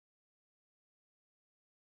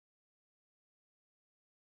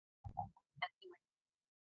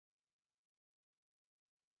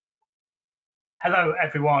Hello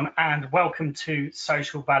everyone and welcome to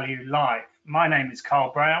Social Value Live. My name is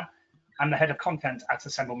Carl Brown. I'm the head of content at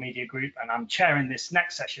Assemble Media Group and I'm chairing this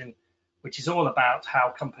next session, which is all about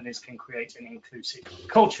how companies can create an inclusive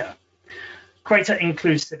culture. Greater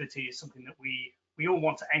inclusivity is something that we all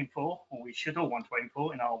want to aim for, or we should all want to aim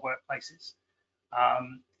for in our workplaces.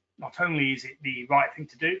 Not only is it the right thing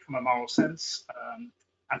to do from a moral sense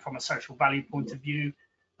and from a social value point of view,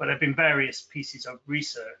 but there have been various pieces of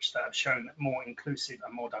research that have shown that more inclusive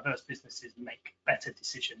and more diverse businesses make better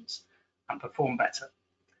decisions and perform better.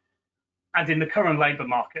 And in the current labour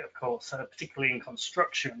market, of course, particularly in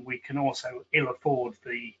construction, we can also ill afford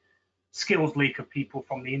the skills leak of people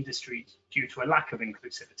from the industry due to a lack of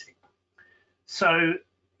inclusivity. So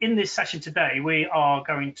in this session today, we are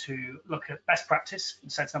going to look at best practice in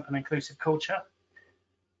setting up an inclusive culture,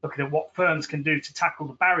 looking at what firms can do to tackle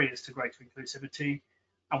the barriers to greater inclusivity,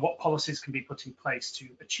 and what policies can be put in place to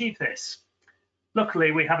achieve this.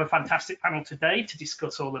 Luckily, we have a fantastic panel today to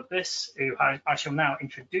discuss all of this, who I shall now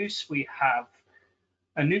introduce. We have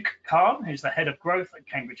Anouk Khan, who's the head of growth at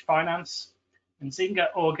Cambridge Finance, and Zinga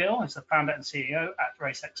Orgil, who's the founder and CEO at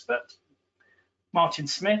Race Expert, Martin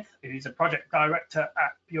Smith, who's a project director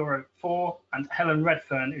at Bureau 4, and Helen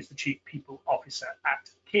Redfern, who's the chief people officer at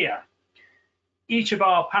Kia. Each of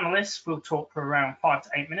our panelists will talk for around 5 to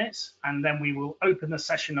 8 minutes, and then we will open the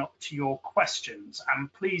session up to your questions.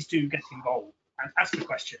 And please do get involved and ask a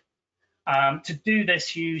question. To do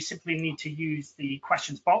this, you simply need to use the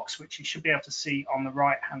questions box, which you should be able to see on the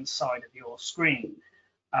right-hand side of your screen.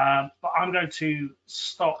 But I'm going to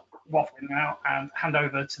stop waffling now and hand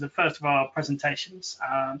over to the first of our presentations. So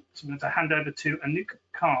I'm going to hand over to Anouk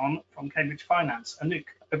Khan from Cambridge Finance. Anouk,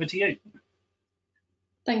 over to you.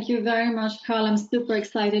 Thank you very much, Carl. I'm super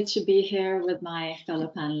excited to be here with my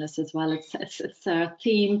fellow panelists as well. It's a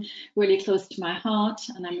theme really close to my heart,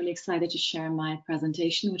 and I'm really excited to share my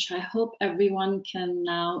presentation, which I hope everyone can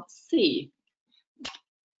now see.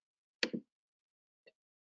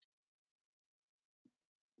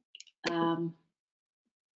 Can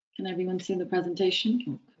everyone see the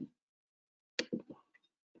presentation?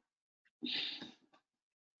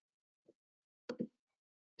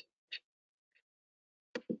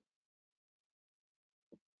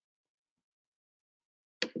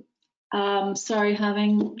 Sorry,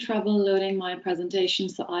 having trouble loading my presentation,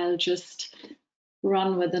 so I'll just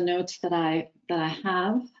run with the notes that I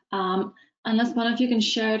have. Unless one of you can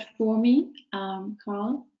share it for me,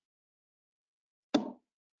 Carl.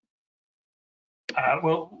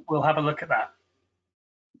 We'll have a look at that.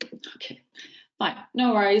 Okay, fine,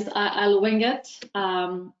 no worries. I'll wing it. I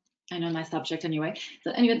know my subject anyway.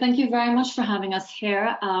 So anyway, thank you very much for having us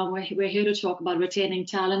here. We're here to talk about retaining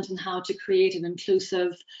talent and how to create an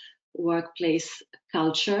inclusive workplace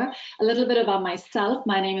culture. A little bit about myself.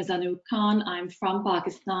 My name is Anouk Khan. I'm from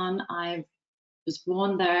Pakistan. I was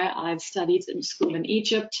born there. I've studied in school in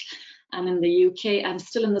Egypt and in the UK. I'm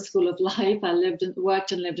still in the school of life. I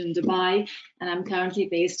worked and lived in Dubai, and I'm currently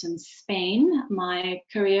based in Spain. My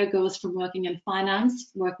career goes from working in finance,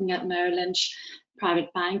 working at Merrill Lynch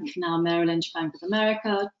Private Bank, now Merrill Lynch Bank of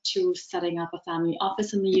America, to setting up a family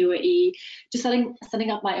office in the UAE, to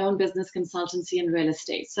setting up my own business consultancy in real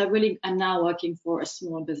estate. So I'm now working for a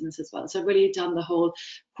small business as well. So I've really done the whole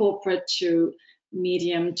corporate to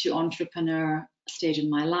medium to entrepreneur stage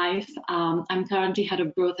in my life. I'm currently head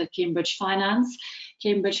of growth at Cambridge Finance.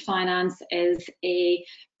 Cambridge Finance is a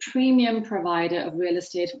premium provider of real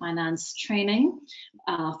estate finance training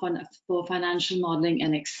for financial modeling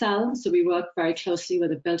in Excel. So we work very closely with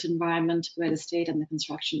the built environment, real estate, and the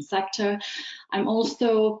construction sector. I'm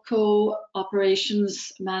also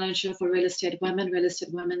co-operations manager for Real Estate Women. Real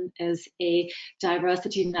Estate Women is a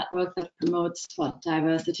diversity network that promotes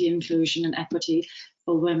diversity, inclusion, and equity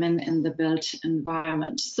for women in the built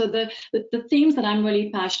environment. So the themes that I'm really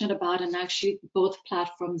passionate about, and actually both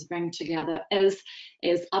platforms bring together, is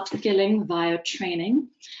upskilling via training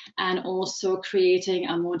and also creating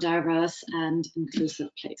a more diverse and inclusive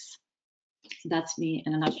place. So that's me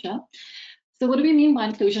in a nutshell. So what do we mean by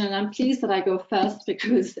inclusion? And I'm pleased that I go first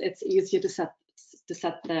because it's easier to set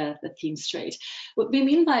the theme straight. What we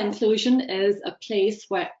mean by inclusion is a place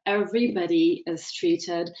where everybody is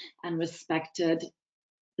treated and respected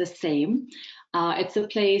the same. It's a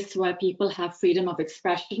place where people have freedom of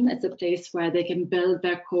expression. It's a place where they can build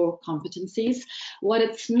their core competencies. What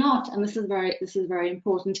it's not, and this is very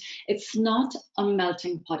important, it's not a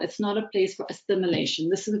melting pot. It's not a place for assimilation.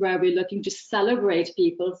 This is where we're looking to celebrate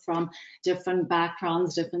people from different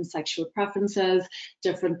backgrounds, different sexual preferences,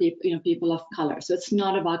 different people, people of color. So it's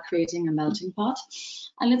not about creating a melting pot.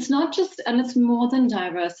 And it's not just, and it's more than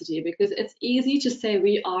diversity, because it's easy to say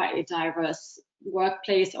we are a diverse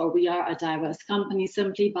workplace, or we are a diverse company,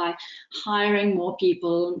 simply by hiring more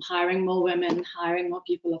people, hiring more women, hiring more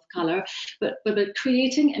people of color. But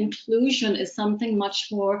creating inclusion is something much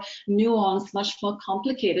more nuanced, much more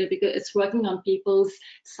complicated, because it's working on people's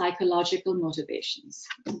psychological motivations.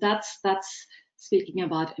 That's speaking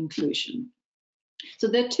about inclusion. So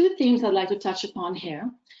there are two themes I'd like to touch upon here.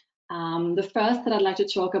 The first that I'd like to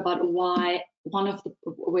talk about, why one of the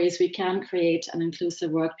ways we can create an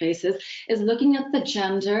inclusive workplace is looking at the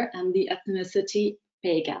gender and the ethnicity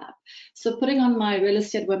pay gap. So putting on my real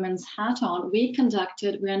estate women's hat on, we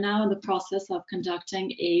are now in the process of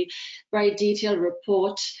conducting a very detailed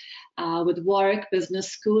report with Warwick Business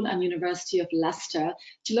School and University of Leicester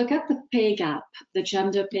to look at the pay gap, the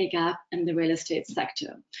gender pay gap in the real estate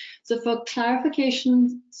sector. So for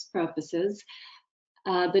clarification purposes,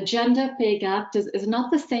 the gender pay gap is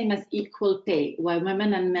not the same as equal pay, where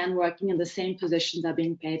women and men working in the same positions are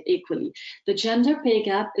being paid equally. The gender pay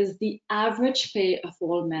gap is the average pay of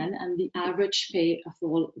all men and the average pay of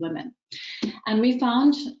all women. And we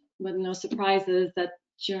found, with no surprises, that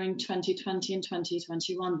during 2020 and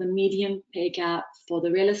 2021, the median pay gap for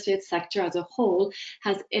the real estate sector as a whole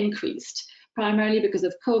has increased, primarily because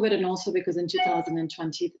of COVID, and also because in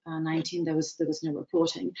 2019 there was no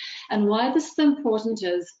reporting. And why this is important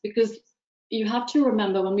is because you have to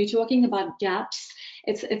remember, when we're talking about gaps,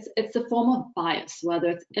 it's a form of bias, whether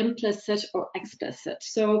it's implicit or explicit.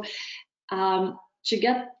 So to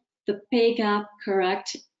get the pay gap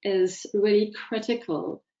correct is really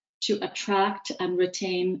critical to attract and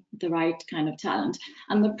retain the right kind of talent.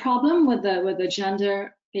 And the problem with the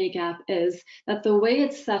gender pay gap is that the way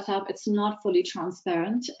it's set up, it's not fully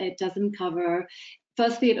transparent. It doesn't cover,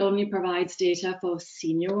 firstly, it only provides data for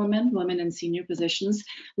senior women in senior positions.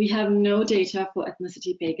 We have no data for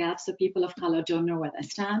ethnicity pay gaps, so people of color don't know where they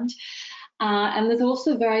stand. And there's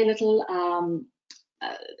also very little,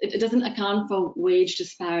 it doesn't account for wage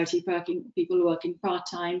disparity for people working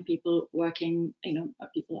part-time, people working,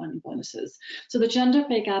 people earning bonuses. So the gender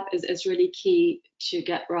pay gap is really key to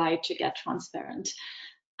get right, to get transparent.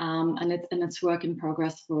 And it's work in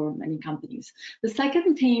progress for many companies. The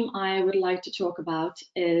second theme I would like to talk about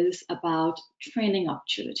is about training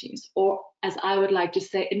opportunities, or as I would like to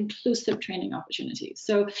say, inclusive training opportunities.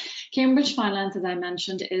 So Cambridge Finance, as I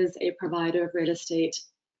mentioned, is a provider of real estate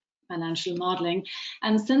financial modeling.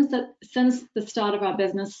 And since the start of our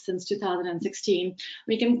business, since 2016,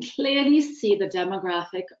 we can clearly see the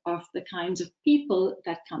demographic of the kinds of people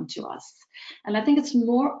that come to us. And I think it's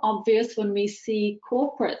more obvious when we see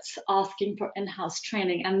corporates asking for in-house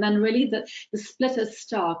training, and then really the split is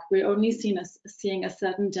stark. We're only seeing a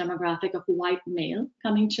certain demographic of white male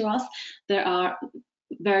coming to us. There are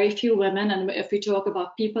very few women, and if we talk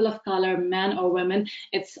about people of color, men or women,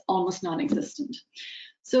 it's almost non-existent.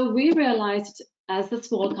 So we realized, as a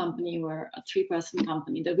small company, we're a 3-person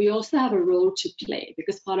company, that we also have a role to play,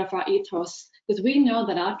 because part of our ethos, because we know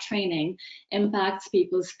that our training impacts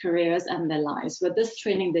people's careers and their lives. With this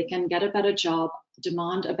training, they can get a better job,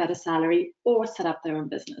 demand a better salary, or set up their own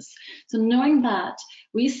business. So knowing that,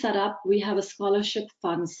 we have a scholarship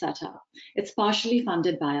fund set up. It's partially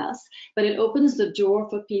funded by us, but it opens the door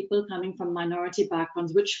for people coming from minority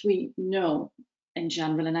backgrounds, which we know in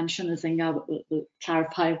general, and I'm sure Nzinga will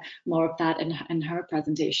clarify more of that in her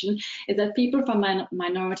presentation, is that people from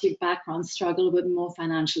minority backgrounds struggle with more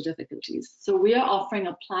financial difficulties. So we are offering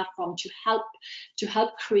a platform to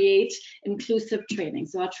help create inclusive training.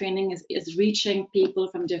 So our training is reaching people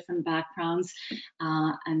from different backgrounds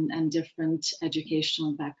and different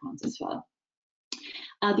educational backgrounds as well.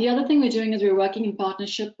 The other thing we're doing is we're working in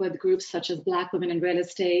partnership with groups such as Black Women in Real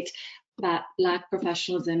Estate, Black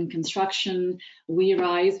professionals in construction, We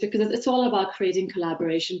Rise, because it's all about creating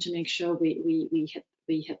collaboration to make sure we hit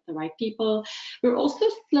the right people. We're also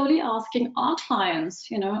slowly asking our clients,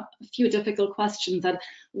 a few difficult questions, that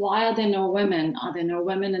why are there no women? Are there no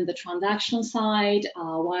women in the transactional side?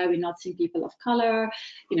 Why are we not seeing people of color?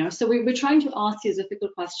 So we're trying to ask these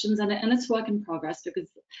difficult questions, and it's work in progress, because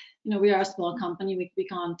we are a small company. We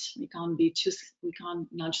can't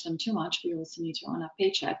nudge them too much. We also need to earn our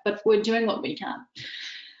paycheck, but we're doing what we can.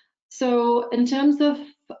 So in terms of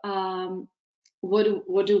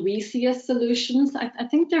what do we see as solutions? I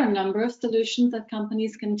think there are a number of solutions that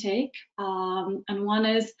companies can take. And one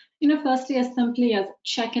is, firstly, as simply as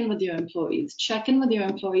check in with your employees. Check in with your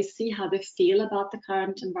employees, see how they feel about the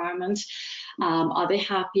current environment. Are they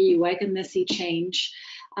happy? Where can they see change?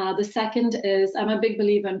 The second is I'm a big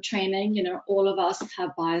believer in training. You know, all of us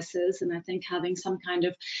have biases, and I think having some kind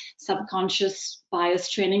of subconscious bias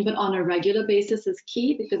training, but on a regular basis, is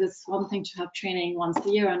key, because it's one thing to have training once a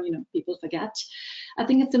year and, you know, people forget. I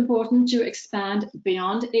think it's important to expand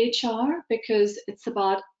beyond HR, because it's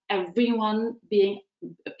about everyone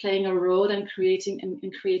playing a role and creating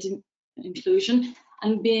inclusion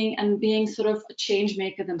and being sort of a change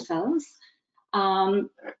maker themselves.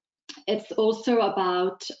 It's also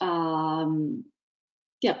about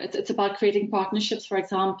it's about creating partnerships. For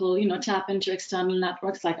example, you know, tap into external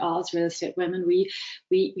networks like ours, Real Estate Women. We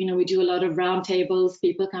do a lot of roundtables.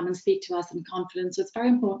 People come and speak to us in confidence. So it's very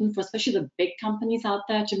important for especially the big companies out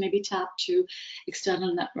there to maybe tap to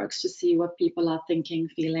external networks to see what people are thinking,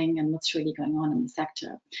 feeling, and what's really going on in the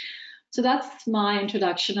sector. So that's my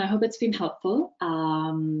introduction. I hope it's been helpful,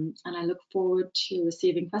 and I look forward to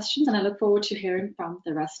receiving questions, and I look forward to hearing from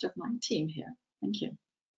the rest of my team here. Thank you.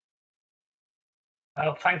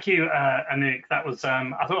 Well, thank you, Anouk. That was, I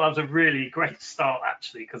thought that was a really great start,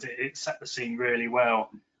 actually, because it set the scene really well,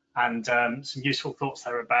 and some useful thoughts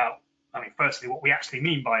there about, I mean, firstly, what we actually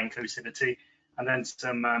mean by inclusivity, and then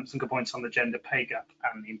some good points on the gender pay gap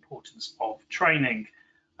and the importance of training.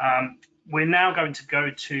 We're now going to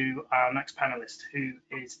go to our next panelist, who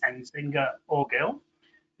is Nzinga Orgil,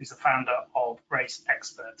 who's the founder of Race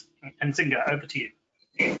Expert. Nzinga, over to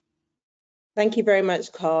you. Thank you very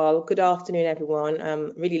much, Carl. Good afternoon, everyone.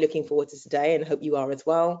 I'm really looking forward to today and hope you are as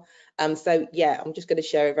well. So yeah, I'm just going to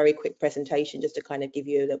share a very quick presentation just to kind of give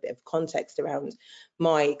you a little bit of context around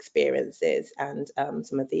my experiences and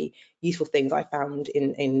some of the useful things I found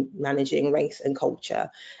in managing race and culture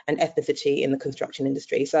and ethnicity in the construction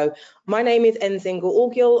industry. So my name is Nzinga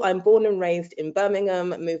Orgil. I'm born and raised in Birmingham,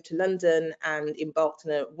 moved to London and embarked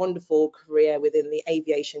on a wonderful career within the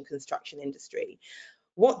aviation construction industry.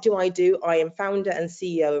 What do? I am founder and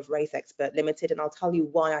CEO of Race Expert Limited, and I'll tell you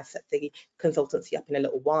why I set the consultancy up in a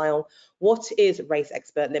little while. What is Race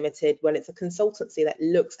Expert Limited? Well, it's a consultancy that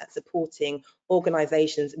looks at supporting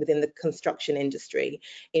organisations within the construction industry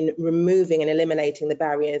in removing and eliminating the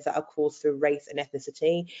barriers that are caused through race and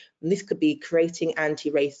ethnicity. And this could be creating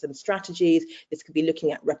anti-racism strategies. This could be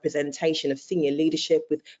looking at representation of senior leadership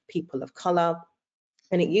with people of colour.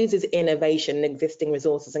 And it uses innovation and existing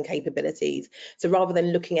resources and capabilities. So rather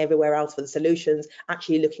than looking everywhere else for the solutions,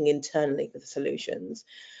 actually looking internally for the solutions.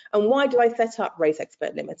 And why did I set up Race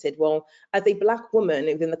Expert Limited? Well, as a Black woman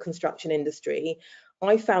within the construction industry,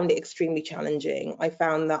 I found it extremely challenging. I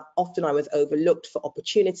found that often I was overlooked for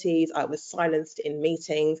opportunities, I was silenced in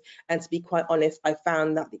meetings, and to be quite honest, I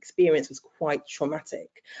found that the experience was quite traumatic.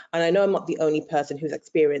 And I know I'm not the only person who's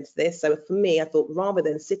experienced this, so for me, I thought rather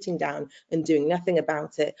than sitting down and doing nothing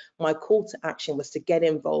about it, my call to action was to get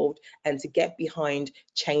involved and to get behind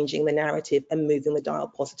changing the narrative and moving the dial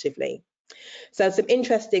positively. So some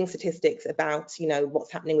interesting statistics about,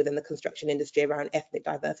 what's happening within the construction industry around ethnic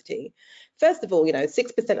diversity. First of all,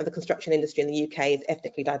 6% of the construction industry in the UK is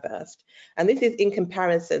ethnically diverse. And this is in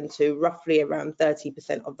comparison to roughly around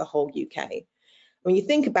 30% of the whole UK. When you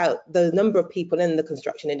think about the number of people in the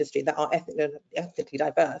construction industry that are ethnically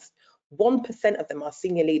diverse, 1% of them are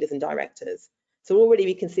senior leaders and directors. So already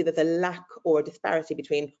we can see there's a lack or a disparity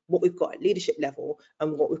between what we've got at leadership level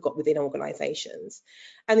and what we've got within organisations.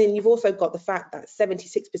 And then you've also got the fact that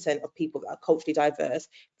 76% of people that are culturally diverse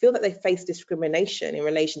feel that they face discrimination in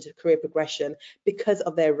relation to career progression because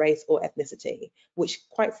of their race or ethnicity, which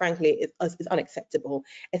quite frankly is unacceptable,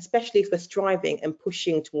 especially if we're striving and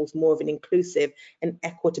pushing towards more of an inclusive and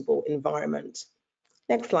equitable environment.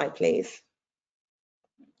 Next slide, please.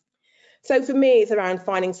 So for me, it's around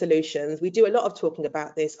finding solutions. We do a lot of talking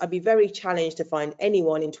about this. I'd be very challenged to find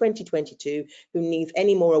anyone in 2022 who needs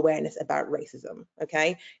any more awareness about racism,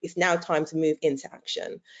 okay? It's now time to move into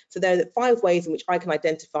action. So there are 5 ways in which I can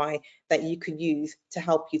identify that you could use to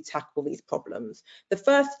help you tackle these problems. The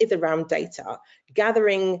first is around data,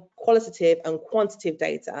 gathering qualitative and quantitative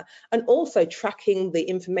data, and also tracking the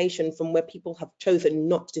information from where people have chosen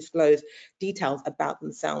not to disclose details about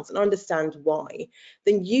themselves and understand why.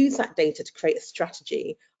 Then use that data to create a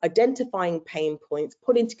strategy, identifying pain points,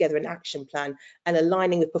 putting together an action plan, and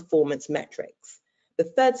aligning with performance metrics. The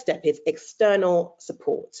third step is external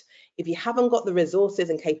support. If you haven't got the resources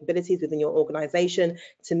and capabilities within your organization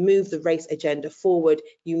to move the race agenda forward,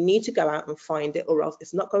 you need to go out and find it, or else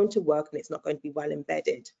it's not going to work and it's not going to be well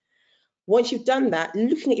embedded. Once you've done that,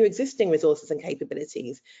 looking at your existing resources and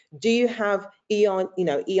capabilities, do you have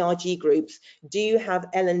ERG groups? Do you have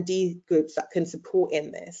L&D groups that can support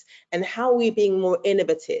in this? And how are we being more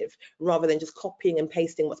innovative rather than just copying and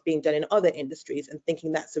pasting what's being done in other industries and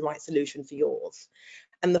thinking that's the right solution for yours?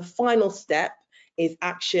 And the final step is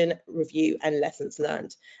action, review, and lessons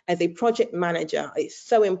learned. As a project manager, it's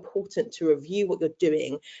so important to review what you're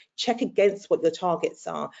doing, check against what your targets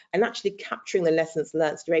are, and actually capturing the lessons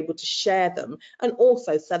learned so you're able to share them and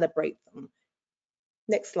also celebrate them.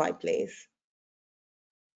 Next slide, please.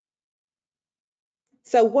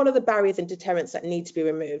 So what are the barriers and deterrents that need to be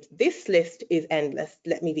removed? This list is endless.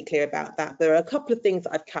 Let me be clear about that. There are a couple of things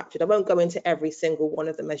that I've captured. I won't go into every single one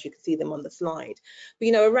of them as you can see them on the slide. But,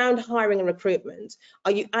 you know, around hiring and recruitment,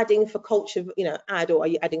 are you adding for culture, or are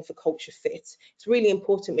you adding for culture fit? It's really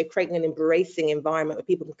important we're creating an embracing environment where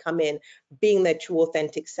people can come in being their true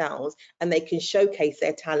authentic selves and they can showcase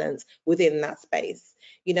their talents within that space.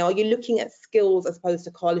 You know, are you looking at skills as opposed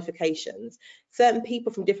to qualifications? Certain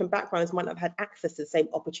people from different backgrounds might not have had access to the same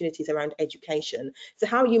opportunities around education. So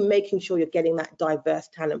how are you making sure you're getting that diverse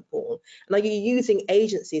talent pool? And are you using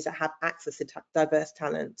agencies that have access to diverse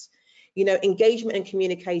talent? You know, engagement and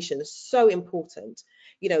communication is so important.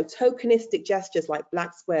 You know, tokenistic gestures like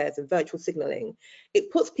black squares and virtual signaling,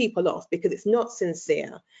 it puts people off because it's not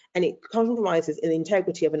sincere and it compromises the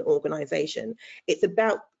integrity of an organization. It's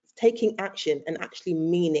about taking action and actually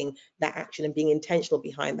meaning that action and being intentional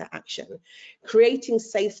behind that action. Creating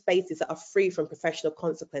safe spaces that are free from professional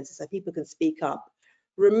consequences so people can speak up.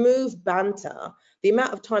 Remove banter. The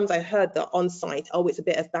amount of times I heard that on site, oh, it's a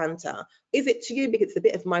bit of banter. Is it to you? Because it's a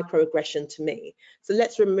bit of microaggression to me. So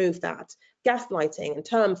let's remove that. Gaslighting and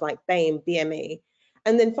terms like BAME, BME.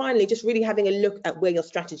 And then finally, just really having a look at where your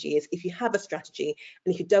strategy is. If you have a strategy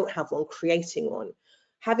and if you don't have one, creating one.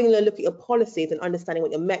 Having a look at your policies and understanding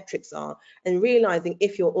what your metrics are and realizing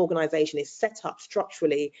if your organization is set up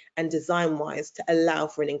structurally and design-wise to allow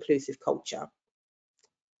for an inclusive culture.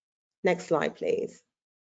 Next slide, please.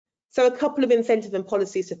 So a couple of incentive and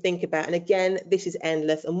policies to think about. And again, this is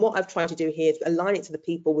endless. And what I've tried to do here is align it to the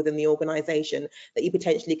people within the organization that you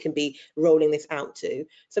potentially can be rolling this out to.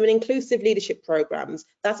 So in inclusive leadership programs,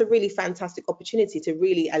 that's a really fantastic opportunity to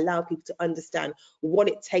really allow people to understand what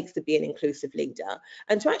it takes to be an inclusive leader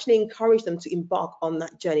and to actually encourage them to embark on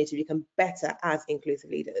that journey to become better as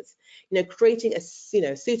inclusive leaders. You know, creating a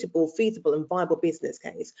suitable, feasible and viable business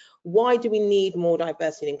case. Why do we need more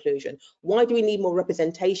diversity and inclusion? Why do we need more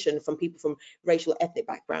representation from people from racial, ethnic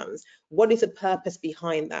backgrounds? What is the purpose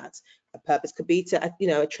behind that? A purpose could be to,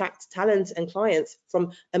 attract talent and clients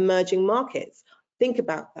from emerging markets. Think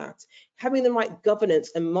about that. Having the right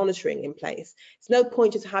governance and monitoring in place. It's no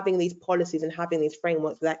point just having these policies and having these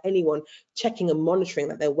frameworks without anyone checking and monitoring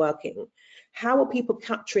that they're working. How are people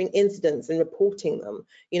capturing incidents and reporting them?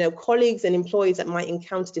 You know, colleagues and employees that might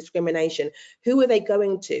encounter discrimination, who are they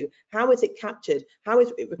going to? How is it captured? How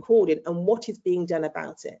is it recorded? And what is being done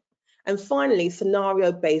about it? And finally,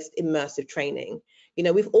 scenario-based immersive training. You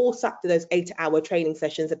know, we've all sat through those 8-hour training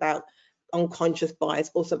sessions about unconscious bias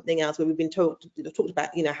or something else where we've been talked about,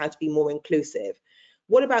 how to be more inclusive.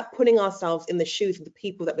 What about putting ourselves in the shoes of the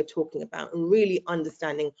people that we're talking about and really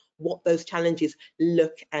understanding what those challenges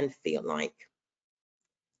look and feel like?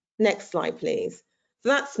 Next slide, please. So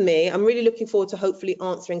that's me. I'm really looking forward to hopefully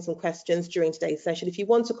answering some questions during today's session. If you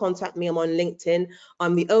want to contact me, I'm on LinkedIn.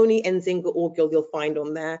 I'm the only Nzinga Orgil you'll find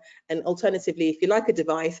on there. And alternatively, if you like a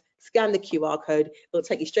device, scan the QR code. It'll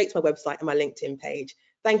take you straight to my website and my LinkedIn page.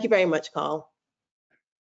 Thank you very much, Carl.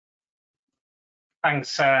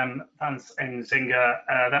 Thanks, Nzinga.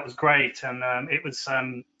 That was great. And it was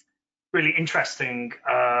really interesting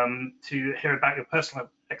to hear about your personal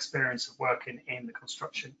experience of working in the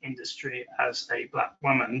construction industry as a Black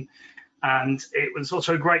woman. And it was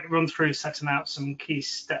also a great run through setting out some key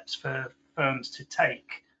steps for firms to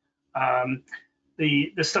take.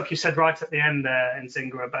 The stuff you said right at the end there,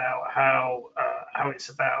 Nzinga, about how it's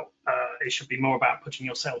about, it should be more about putting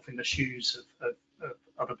yourself in the shoes of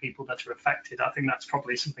other people that are affected. I think that's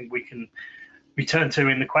probably something we can return to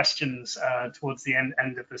in the questions towards the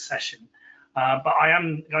end of the session. But I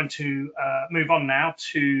am going to move on now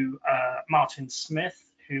to Martin Smith,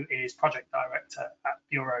 who is Project Director at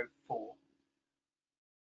Bureau 4.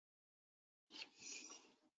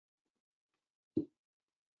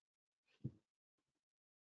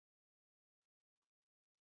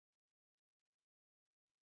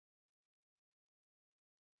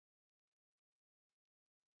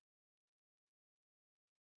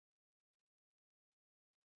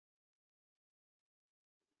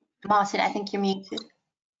 Martin, I think you're muted.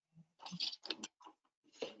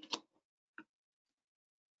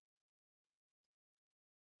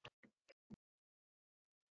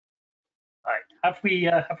 Right. Have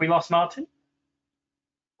we lost Martin?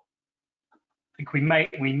 I think we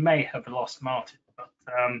may have lost Martin, but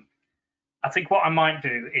I think what I might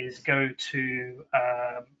do is go to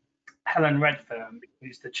Helen Redfern,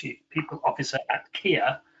 who's the Chief People Officer at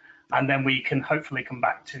Kia, and then we can hopefully come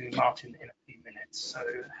back to Martin in a few minutes. So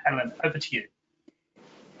Helen, over to you.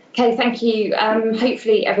 Okay, thank you.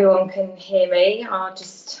 Hopefully everyone can hear me.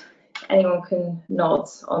 Anyone can nod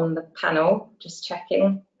on the panel, just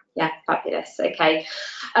checking. Yeah, fabulous. Okay,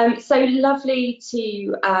 so lovely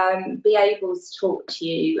to be able to talk to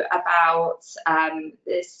you about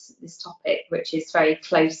this topic, which is very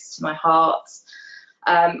close to my heart.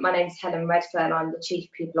 My name is Helen Redfern. I'm the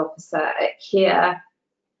Chief People Officer at Kia.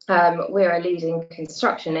 We're a leading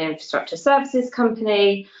construction and infrastructure services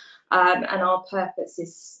company, and our purpose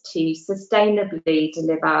is to sustainably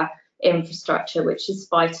deliver infrastructure which is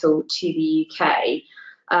vital to the UK.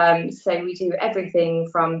 So we do everything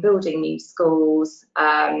from building new schools,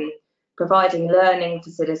 providing learning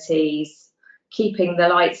facilities, keeping the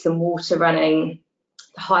lights and water running,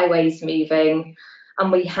 the highways moving,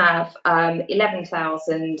 and we have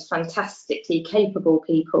 11,000 fantastically capable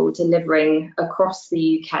people delivering across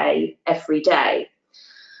the UK every day.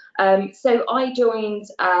 So I joined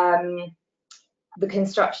the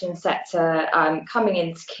construction sector coming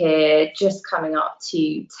into Kia, just coming up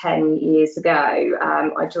to 10 years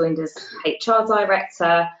ago. I joined as HR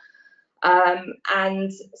director,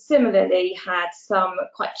 and similarly had some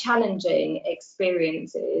quite challenging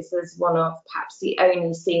experiences as one of perhaps the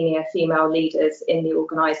only senior female leaders in the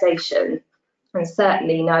organisation, and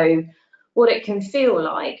certainly know what it can feel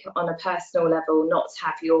like on a personal level not to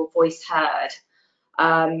have your voice heard.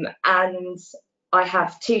 And I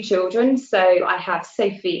have two children, so I have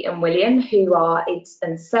Sophie and William, who are 8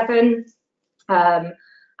 and 7. And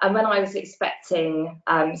when I was expecting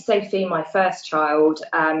Sophie, my first child,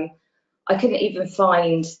 I couldn't even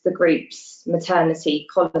find the group's maternity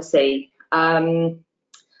policy. So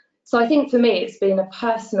I think for me, it's been a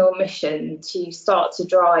personal mission to start to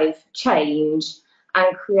drive change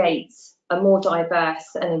and create a more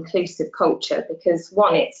diverse and inclusive culture, because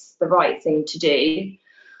one, it's the right thing to do.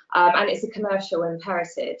 And it's a commercial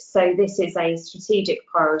imperative. So this is a strategic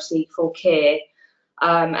priority for Kia.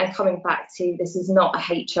 And coming back to, this is not a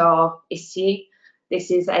HR issue.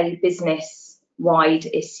 This is a business-wide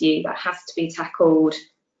issue that has to be tackled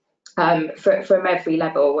from every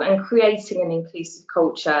level. And creating an inclusive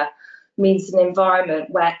culture means an environment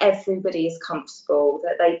where everybody is comfortable,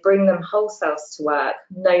 that they bring them whole selves to work,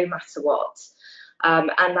 no matter what.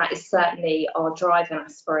 And that is certainly our drive and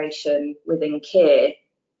aspiration within Kia.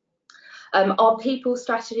 Our people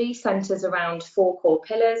strategy centres around 4 core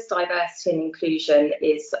pillars. Diversity and inclusion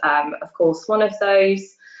is, of course, one of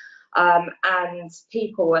those, and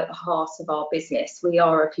people at the heart of our business. We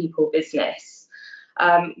are a people business.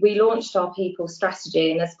 We launched our people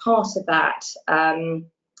strategy, and as part of that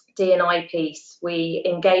D&I piece, we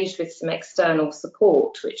engaged with some external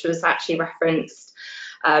support, which was actually referenced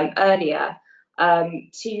earlier,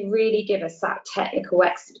 to really give us that technical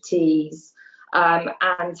expertise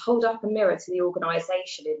and hold up a mirror to the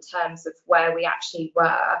organisation in terms of where we actually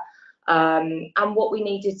were and what we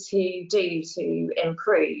needed to do to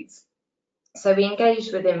improve. So we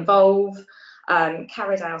engaged with Involve,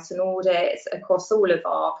 carried out an audit across all of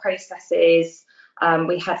our processes.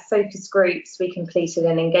 We had focus groups, we completed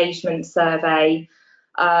an engagement survey,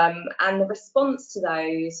 and the response to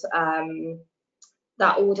those,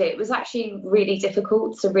 that audit was actually really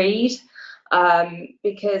difficult to read.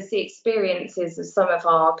 Because the experiences of some of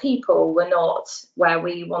our people were not where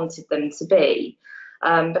we wanted them to be.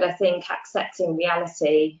 But I think accepting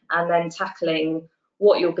reality and then tackling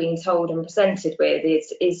what you're being told and presented with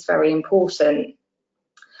is very important.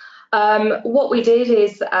 What we did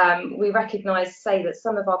is we recognised, say, that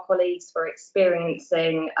some of our colleagues were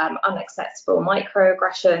experiencing unacceptable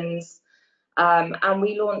microaggressions, and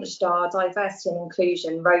we launched our diversity and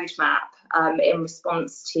inclusion roadmap in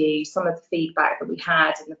response to some of the feedback that we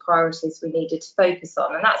had and the priorities we needed to focus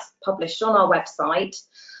on, and that's published on our website.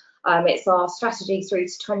 It's our strategy through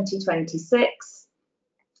to 2026,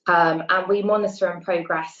 and we monitor and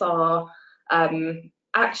progress our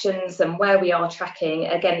actions and where we are tracking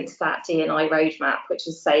against that D&I roadmap, which,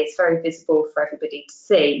 as I say, is very visible for everybody to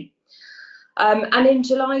see. And in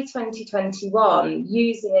July 2021,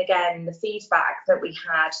 using again the feedback that we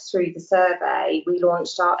had through the survey, we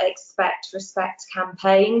launched our Expect Respect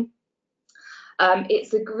campaign.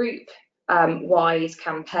 It's a group-wide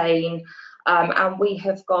campaign, and we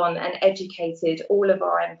have gone and educated all of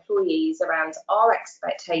our employees around our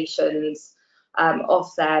expectations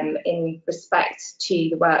of them in respect to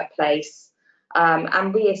the workplace,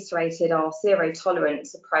 and reiterated our zero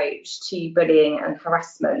tolerance approach to bullying and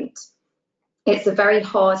harassment. It's a very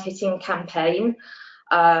hard-hitting campaign,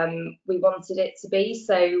 we wanted it to be.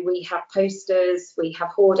 So we have posters, we have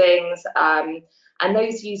hoardings, and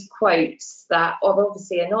those use quotes that are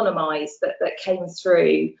obviously anonymised, but that came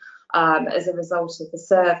through as a result of the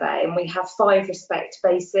survey. And we have 5 respect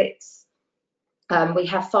basics. We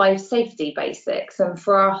have 5 safety basics. And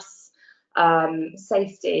for us,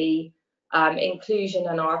 safety, inclusion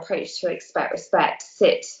and our approach to expect respect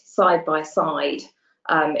sit side by side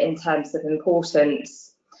in terms of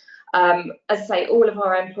importance. As I say, all of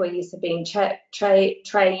our employees have been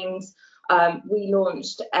trained. We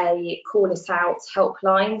launched a Call Us Out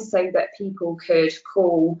helpline so that people could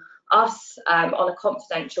call us on a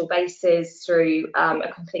confidential basis through a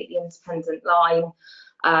completely independent line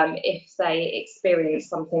if they experience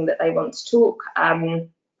something that they want to talk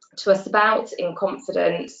to us about in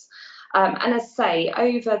confidence. And as I say,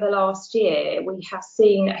 over the last year, we have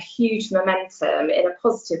seen a huge momentum in a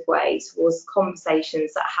positive way towards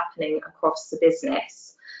conversations that are happening across the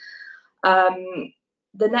business.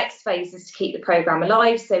 The next phase is to keep the programme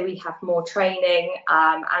alive, so we have more training,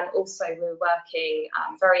 and also we're working,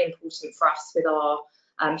 very important for us, with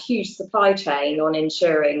our huge supply chain on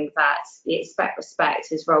ensuring that the Expect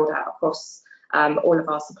Respect is rolled out across all of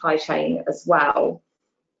our supply chain as well.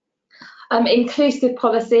 Inclusive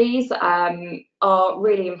policies are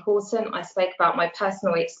really important. I spoke about my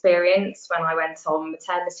personal experience when I went on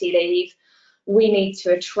maternity leave. We need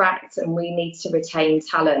to attract and we need to retain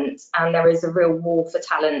talent, and there is a real war for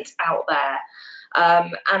talent out there.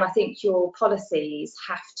 And I think your policies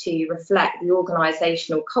have to reflect the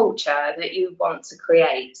organisational culture that you want to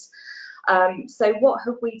create. So what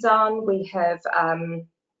have we done? We have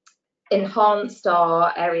enhanced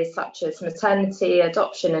our areas such as maternity,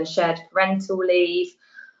 adoption and shared parental leave.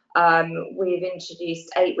 We've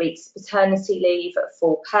introduced 8 weeks paternity leave at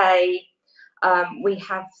full pay. We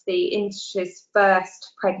have the industry's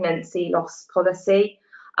first pregnancy loss policy,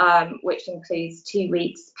 which includes 2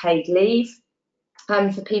 weeks paid leave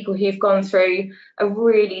for people who've gone through a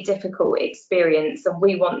really difficult experience, and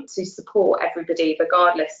we want to support everybody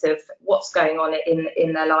regardless of what's going on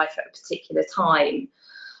in their life at a particular time.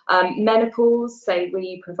 Menopause, so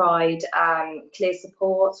we provide clear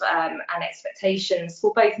support and expectations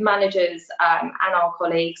for both managers and our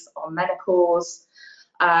colleagues on menopause.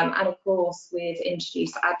 And of course, we've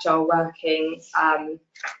introduced agile working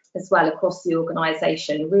as well across the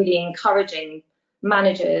organisation, really encouraging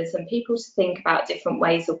managers and people to think about different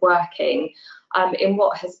ways of working in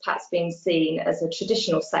what has perhaps been seen as a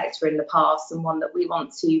traditional sector in the past, and one that we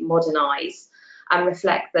want to modernise and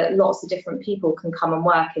reflect that lots of different people can come and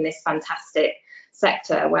work in this fantastic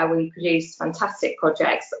sector where we produce fantastic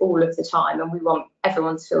projects all of the time, and we want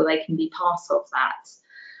everyone to feel they can be part of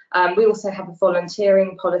that. We also have a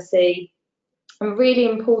volunteering policy, and really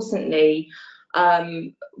importantly,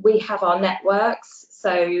 we have our networks.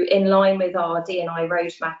 So in line with our D&I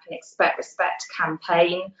roadmap and Expect Respect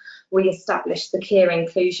campaign, we established the Care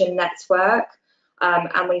Inclusion Network,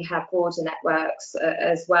 and we have broader networks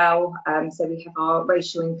as well. So we have our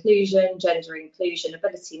Racial Inclusion, Gender Inclusion,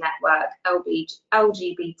 Ability Network,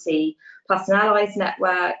 LGBT plus and Allies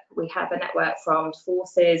Network. We have a network for armed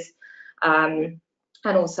forces,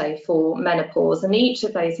 and also for menopause. And each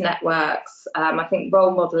of those networks, I think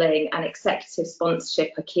role modelling and executive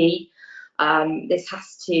sponsorship are key. This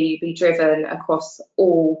has to be driven across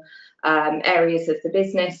all areas of the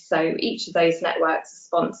business. So each of those networks is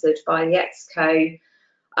sponsored by the ExCo.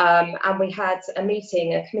 And we had a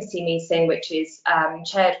meeting, a committee meeting, which is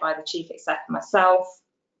chaired by the Chief Exec and myself,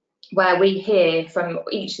 where we hear from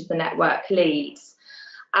each of the network leads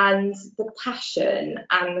and the passion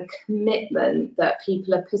and the commitment that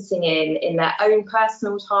people are putting in their own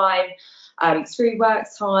personal time, through work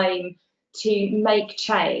time, to make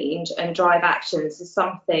change and drive actions is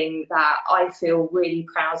something that I feel really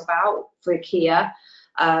proud about for IKEA,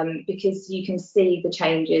 because you can see the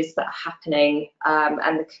changes that are happening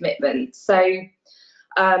and the commitment. So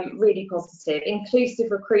really positive.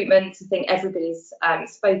 Inclusive recruitment, I think everybody's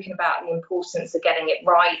spoken about the importance of getting it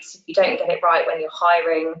right. If you don't get it right when you're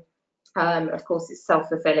hiring, of course it's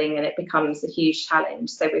self-fulfilling and it becomes a huge challenge.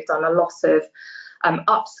 So we've done a lot of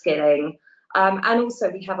upskilling. And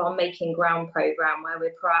also we have our Making Ground programme, where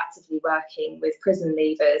we're proactively working with prison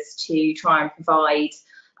leavers to try and provide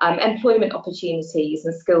employment opportunities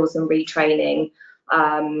and skills and retraining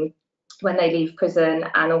when they leave prison.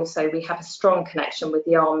 And also we have a strong connection with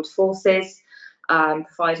the armed forces,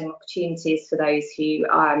 providing opportunities for those who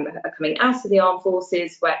are coming out of the armed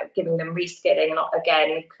forces, giving them reskilling and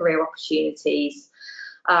again career opportunities.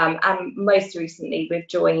 And most recently, we've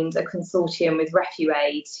joined a consortium with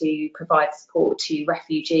RefuAid to provide support to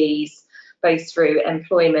refugees both through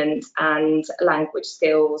employment and language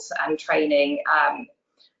skills and training.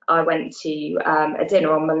 I went to a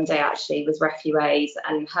dinner on Monday actually with refugees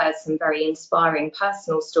and heard some very inspiring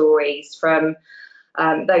personal stories from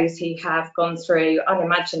those who have gone through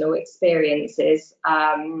unimaginable experiences,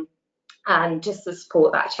 and just the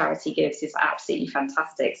support that charity gives is absolutely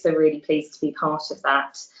fantastic. So really pleased to be part of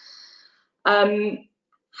that.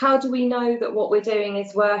 How do we know that what we're doing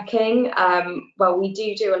is working? Well, we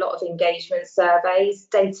do a lot of engagement surveys,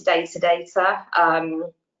 data.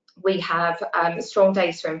 We have strong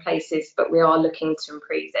data in places, but we are looking to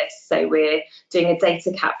improve this. So we're doing a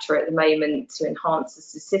data capture at the moment to enhance the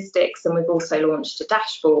statistics, and we've also launched a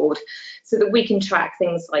dashboard so that we can track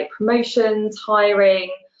things like promotions,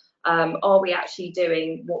 hiring. Are we actually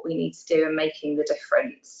doing what we need to do and making the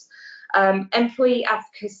difference? Employee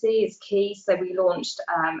advocacy is key. So we launched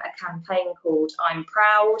a campaign called I'm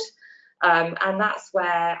Proud. And that's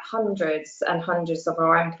where hundreds and hundreds of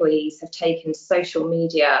our employees have taken to social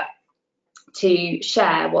media to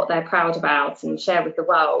share what they're proud about and share with the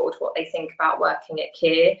world what they think about working at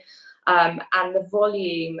Kier. And the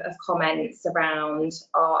volume of comments around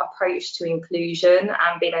our approach to inclusion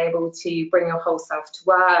and being able to bring your whole self to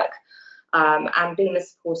work and being a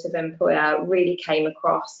supportive employer really came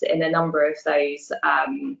across in a number of those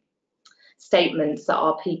statements that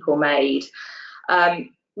our people made.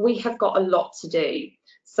 We have got a lot to do.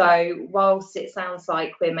 So whilst it sounds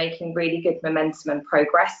like we're making really good momentum and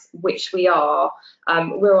progress, which we are,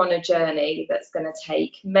 we're on a journey that's going to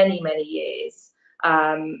take many, many years,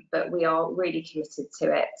 but we are really committed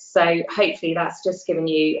to it. So hopefully that's just given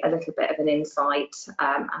you a little bit of an insight,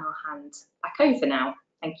 and I'll hand back over now.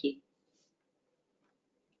 Thank you.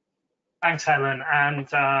 Thanks, Helen. And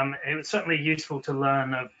it was certainly useful to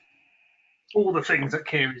learn of all the things that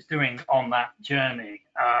Kier is doing on that journey.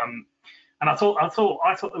 And I thought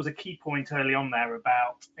there was a key point early on there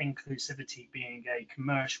about inclusivity being a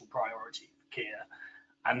commercial priority for Kier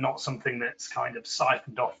and not something that's kind of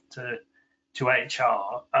siphoned off to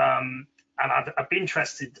HR. And I'd be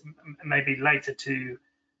interested maybe later to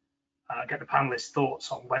get the panelists'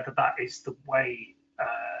 thoughts on whether that is the way,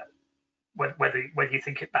 whether you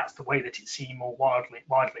think that's the way that it's seen more widely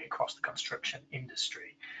across the construction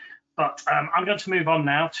industry. But I'm going to move on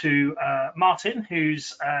now to Martin,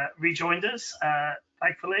 who's rejoined us,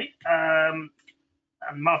 thankfully. And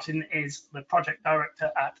Martin is the project director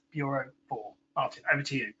at Bureau 4. Martin, over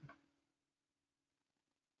to you.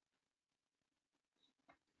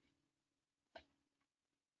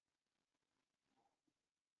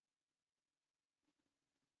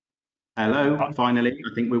 Hello, finally,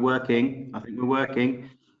 I think we're working.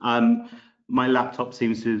 My laptop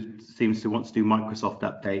seems to want to do Microsoft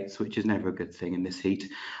updates, which is never a good thing in this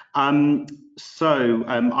heat. I'm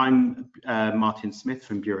Martin Smith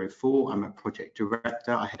from Bureau 4. I'm a project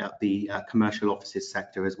director. I head up the commercial offices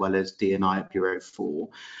sector as well as D&I at Bureau 4.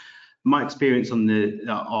 My experience on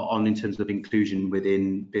in terms of inclusion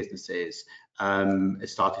within businesses, it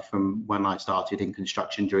started from when I started in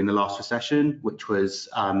construction during the last recession, which was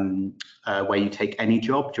where you take any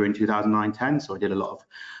job during 2009-10. So I did a lot of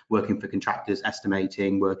working for contractors,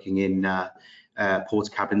 estimating, working in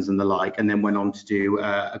porter cabins and the like, and then went on to do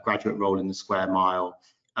a graduate role in the square mile,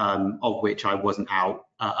 of which I wasn't out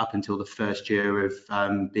up until the first year of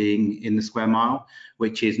being in the square mile,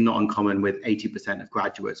 which is not uncommon with 80% of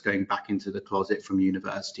graduates going back into the closet from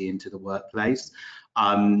university into the workplace.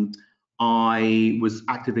 I was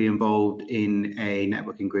actively involved in a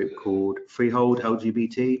networking group called Freehold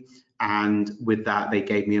LGBT, and with that they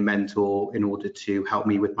gave me a mentor in order to help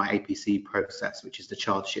me with my APC process, which is the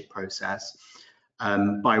chartership process.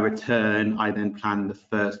 By return, I then planned the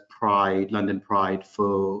first Pride, London Pride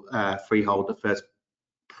for Freehold, the first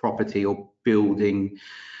property or building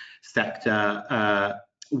sector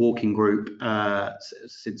walking group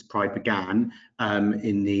since Pride began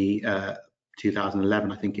in the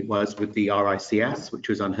 2011, I think it was, with the RICS, which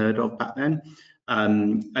was unheard of back then.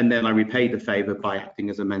 And then I repaid the favour by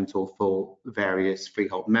acting as a mentor for various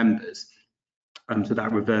Freehold members. So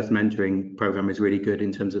that reverse mentoring programme is really good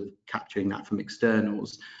in terms of capturing that from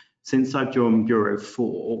externals. Since I've joined Bureau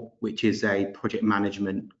 4, which is a project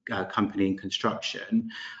management company in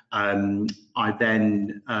construction, I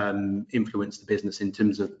then influenced the business in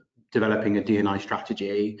terms of developing a D&I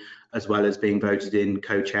strategy, as well as being voted in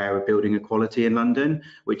co-chair of Building Equality in London,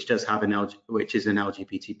 which does have which is an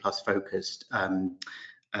LGBT plus focused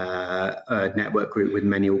network group with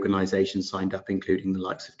many organisations signed up, including the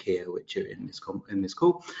likes of Kier, which are in this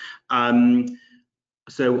call.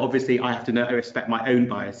 So obviously I have to respect my own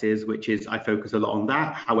biases, which is I focus a lot on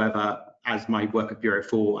that. However, as my work at Bureau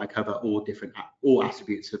 4, I cover all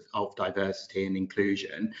attributes of diversity and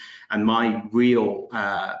inclusion. And my real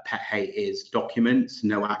pet hate is documents,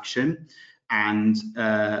 no action, and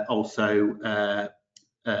also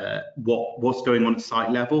what's going on at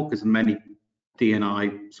site level, because many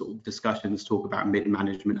D&I sort of discussions talk about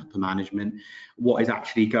mid-management, upper management. What is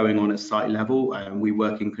actually going on at site level? We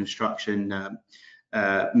work in construction.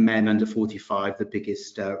 Men under 45, the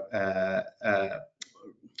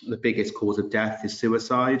biggest cause of death is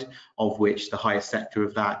suicide, of which the highest sector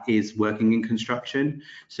of that is working in construction.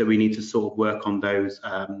 So we need to sort of work on those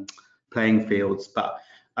playing fields. But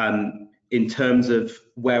in terms of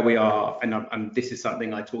where we are, and this is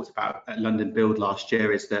something I talked about at London Build last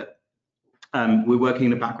year, is that we're working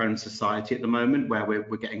in a background society at the moment where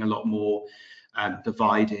we're getting a lot more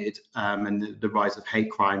divided, and the rise of hate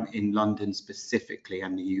crime in London specifically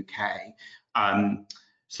and the UK.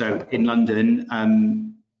 So in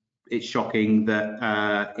London, it's shocking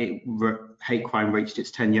that hate crime reached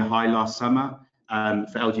its 10-year high last summer.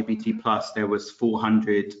 For LGBT+, there was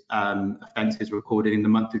 400 offences recorded in the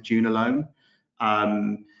month of June alone,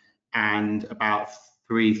 and about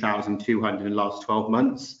 3,200 in the last 12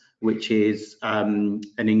 months, which is an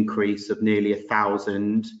increase of nearly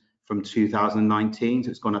 1,000 from 2019. So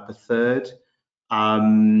it's gone up a third.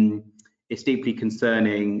 It's deeply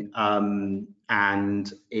concerning,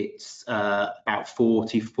 and it's about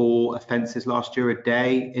 44 offences last year a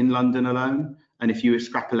day in London alone. And if you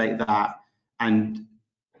extrapolate that and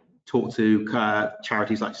talk to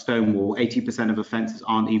charities like Stonewall, 80% of offences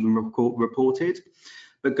aren't even reported.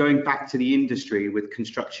 But going back to the industry with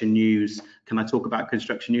construction news, can I talk about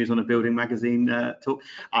construction news on a building magazine talk?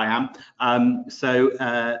 I am. So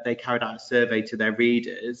they carried out a survey to their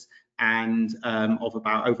readers, and of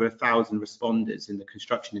about over 1,000 respondents in the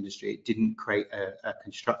construction industry, it didn't create a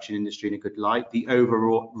construction industry in a good light. The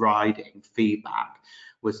overriding feedback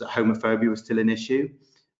was that homophobia was still an issue,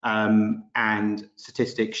 and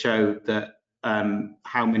statistics showed that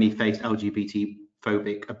how many face LGBT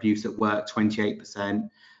phobic abuse at work, 28%.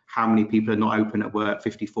 How many people are not open at work,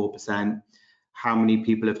 54%. How many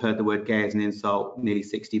people have heard the word gay as an insult, nearly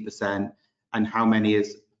 60%. And how many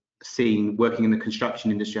is seen working in the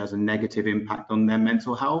construction industry as a negative impact on their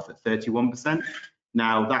mental health at 31%.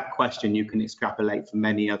 Now that question you can extrapolate for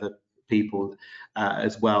many other people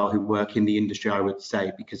as well who work in the industry, I would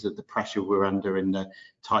say, because of the pressure we're under and the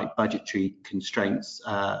tight budgetary constraints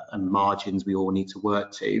and margins we all need to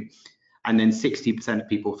work to. And then 60% of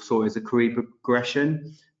people saw it as a career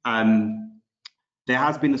progression. There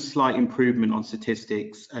has been a slight improvement on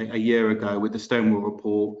statistics a year ago with the Stonewall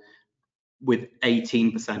report, with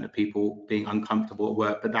 18% of people being uncomfortable at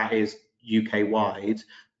work, but that is UK wide.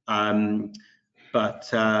 Yeah,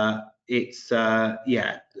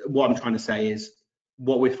 what I'm trying to say is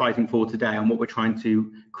what we're fighting for today and what we're trying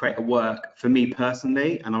to create a work. For me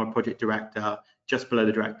personally, and I'm a project director, just below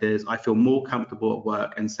the directors, I feel more comfortable at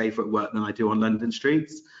work and safer at work than I do on London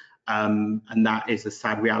streets. And that is a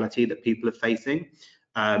sad reality that people are facing.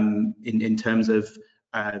 In terms of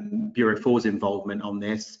Bureau 4's involvement on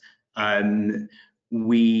this,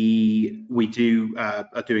 we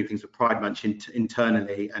are doing things with Pride Month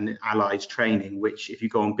internally and allies training, which if you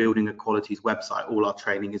go on Building Equality's website, all our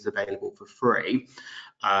training is available for free,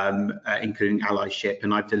 including allyship,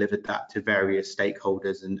 and I've delivered that to various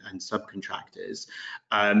stakeholders and subcontractors.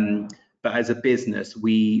 But as a business,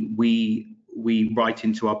 we write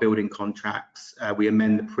into our building contracts, we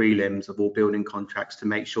amend the prelims of all building contracts to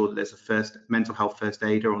make sure that there's a mental health first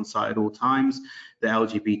aider on site at all times, the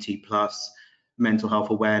LGBT+, mental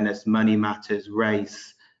health awareness, money matters,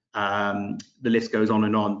 race, the list goes on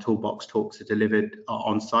and on. Toolbox talks are delivered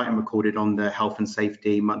on site and recorded on the health and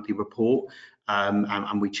safety monthly report,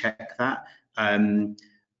 and we check that.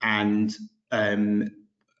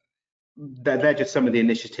 They're just some of the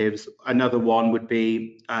initiatives. Another one would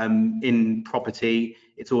be in property,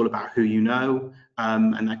 it's all about who you know,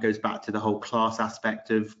 and that goes back to the whole class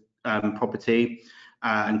aspect of property.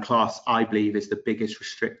 And class, I believe, is the biggest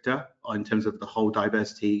restrictor in terms of the whole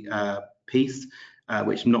diversity piece,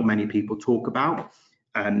 which not many people talk about.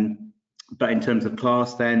 But in terms of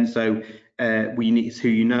class then, so it's who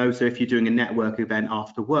you know. So if you're doing a network event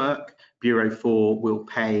after work, Bureau 4 will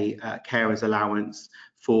pay carers allowance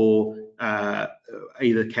for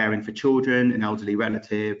either caring for children, an elderly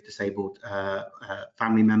relative, disabled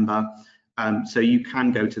family member. So you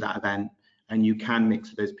can go to that event and you can mix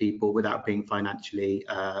with those people without being financially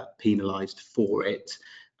penalised for it.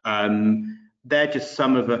 They're just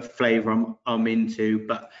some of the flavour I'm into,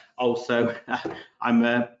 but also I'm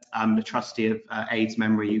I'm the trustee of AIDS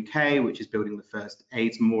Memory UK, which is building the first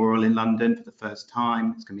AIDS memorial in London for the first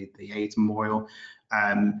time. It's going to be the AIDS memorial.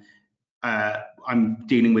 I'm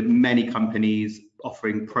dealing with many companies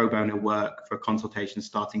offering pro bono work for a consultation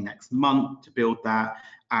starting next month to build that.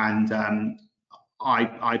 And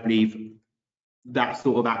I believe that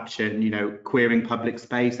sort of action, you know, queering public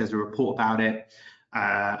space, there's a report about it.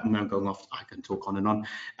 I'm going off, I can talk on and on.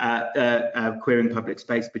 Queering public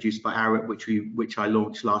space produced by ARIT, which I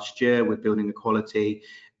launched last year with Building Equality.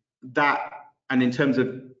 That, and in terms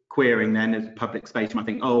of queering then as public space, you might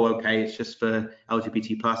think, oh, okay, it's just for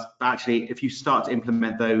LGBT+. But actually, if you start to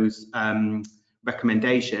implement those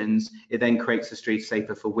recommendations, it then creates the streets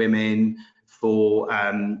safer for women, for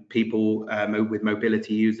people with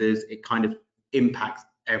mobility users. It kind of impacts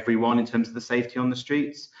everyone in terms of the safety on the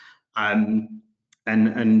streets.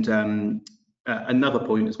 Another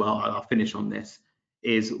point as well, I'll finish on this,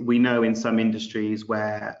 is we know in some industries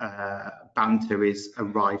where banter is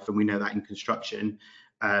rife, and we know that in construction,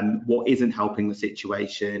 what isn't helping the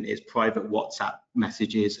situation is private WhatsApp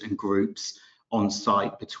messages and groups on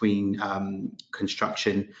site between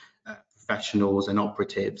construction professionals and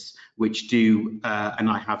operatives, which do, and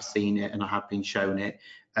I have seen it and I have been shown it,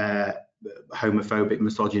 homophobic,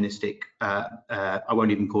 misogynistic, I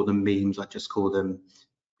won't even call them memes, I just call them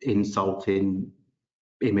insulting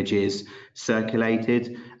images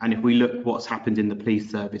circulated. And if we look what's happened in the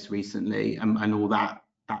police service recently and all that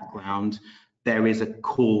background, there is a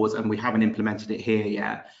cause, and we haven't implemented it here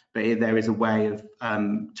yet, but there is a way of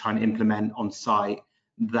trying to implement on site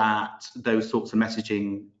that those sorts of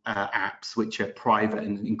messaging apps, which are private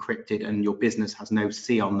and encrypted and your business has no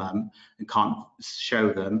C on them and can't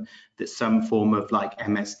show them, that some form of like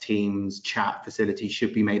MS Teams chat facility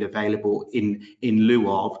should be made available in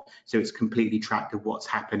lieu of, so it's completely tracked of what's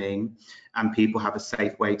happening and people have a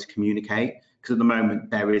safe way to communicate, because at the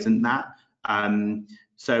moment there isn't that.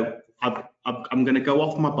 So I'm going to go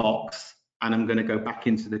off my box and I'm going to go back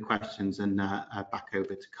into the questions and back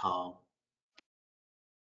over to Carl.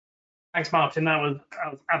 Thanks, Martin. That was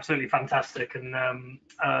absolutely fantastic, and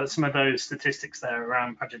some of those statistics there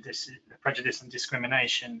around prejudice and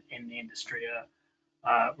discrimination in the industry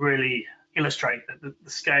really illustrate the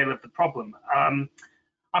scale of the problem. I'm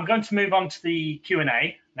going to move on to the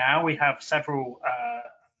Q&A now. We have several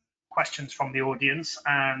questions from the audience,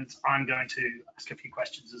 and I'm going to ask a few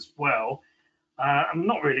questions as well. I'm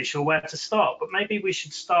not really sure where to start, but maybe we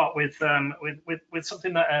should start with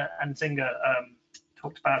something that Nzinga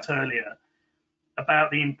talked about earlier, about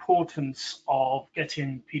the importance of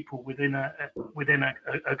getting people within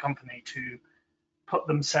a company to put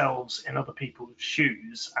themselves in other people's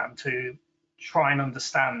shoes and to try and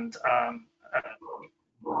understand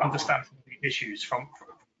the issues from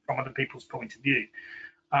other people's point of view.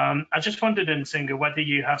 I just wondered, Nzinga, whether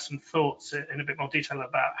you have some thoughts in a bit more detail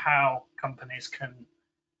about how companies can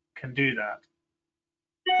do that.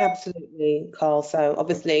 Absolutely, Carl. So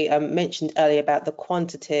obviously mentioned earlier about the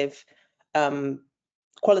qualitative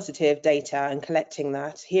data and collecting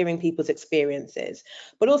that, hearing people's experiences,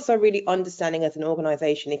 but also really understanding as an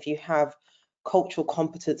organization, if you have cultural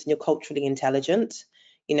competence and you're culturally intelligent,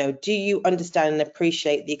 you know, do you understand and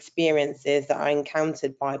appreciate the experiences that are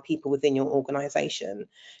encountered by people within your organization?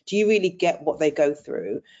 Do you really get what they go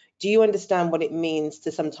through? Do you understand what it means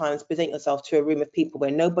to sometimes present yourself to a room of people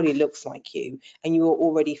where nobody looks like you and you are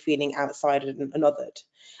already feeling outside and othered?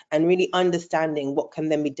 And really understanding what can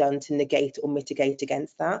then be done to negate or mitigate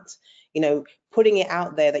against that. You know, putting it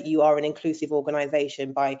out there that you are an inclusive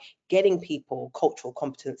organization by getting people cultural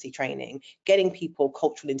competency training, getting people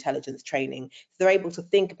cultural intelligence training, so they're able to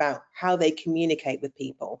think about how they communicate with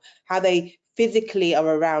people, how they physically are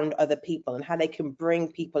around other people, and how they can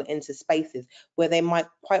bring people into spaces where they might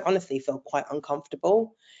quite honestly feel quite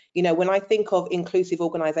uncomfortable. You know, when I think of inclusive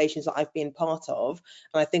organizations that I've been part of,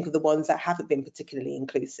 and I think of the ones that haven't been particularly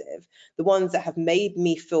inclusive, the ones that have made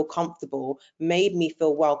me feel comfortable, made me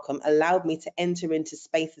feel welcome, allowed me to enter into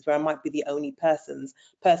spaces where I might be the only person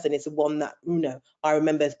is the one that, you know, I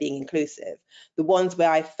remember as being inclusive. The ones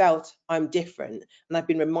where I felt I'm different, and I've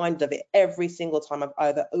been reminded of it every single time I've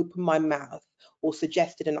either opened my mouth or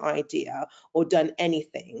suggested an idea or done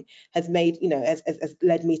anything, has made, you know, has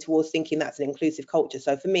led me towards thinking that's an inclusive culture.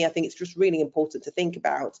 So for me, I think it's just really important to think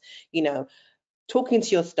about, you know, talking to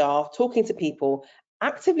your staff, talking to people,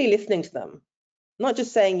 actively listening to them, Not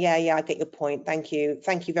just saying, yeah, I get your point. Thank you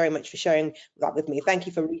very much for sharing that with me. Thank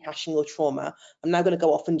you for rehashing your trauma. I'm now going to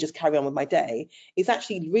go off and just carry on with my day. It's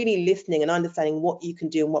actually really listening and understanding what you can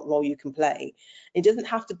do and what role you can play. It doesn't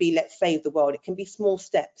have to be, let's save the world. It can be small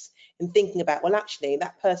steps in thinking about, well, actually,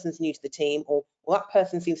 that person's new to the team, or that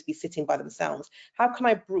person seems to be sitting by themselves. How can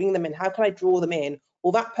I bring them in? How can I draw them in?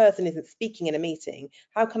 Or that person isn't speaking in a meeting.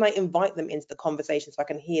 How can I invite them into the conversation so I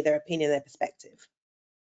can hear their opinion, their perspective?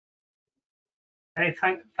 Hey,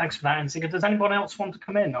 thanks for that, Nzinga. Does anyone else want to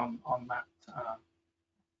come in on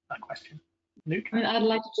that question? Luke? I mean, I'd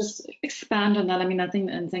like to just expand on that. I mean, I think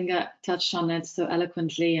Nzinga touched on it so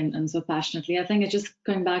eloquently and so passionately. I think it's just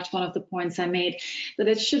going back to one of the points I made, that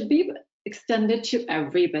it should be extended to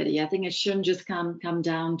everybody. I think it shouldn't just come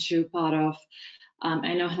down to part of,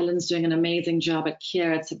 I know Helen's doing an amazing job at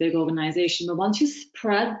CARE. It's a big organization, but once you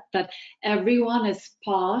spread that everyone is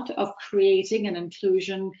part of creating an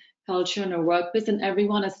inclusion culture in a workplace, and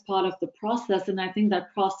everyone is part of the process. And I think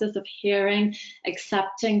that process of hearing,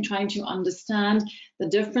 accepting, trying to understand the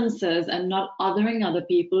differences and not othering other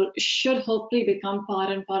people should hopefully become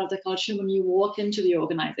part of the culture when you walk into the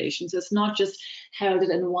organization. So it's not just held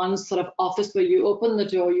in one sort of office where you open the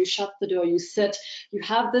door, you shut the door, you sit, you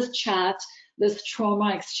have this chat, this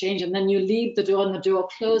trauma exchange, and then you leave the door and the door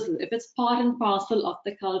closes. If it's part and parcel of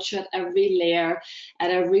the culture at every layer,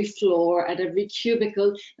 at every floor, at every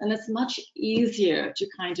cubicle, then it's much easier to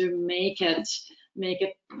kind of make it,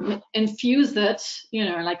 infuse it, you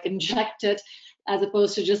know, like inject it, as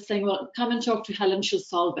opposed to just saying, well, come and talk to Helen, she'll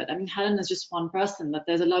solve it. I mean, Helen is just one person, but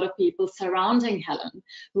there's a lot of people surrounding Helen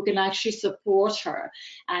who can actually support her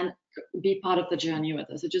and be part of the journey with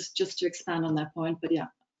her. So just to expand on that point, but yeah.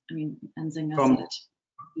 I mean, Nzinga said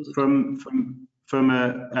it. From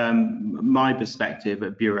my perspective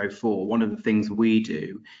at Bureau 4, one of the things we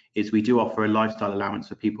do is we do offer a lifestyle allowance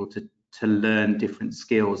for people to learn different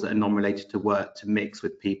skills that are non-related to work, to mix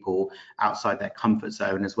with people outside their comfort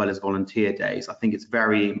zone, as well as volunteer days. I think it's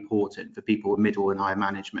very important for people with middle and higher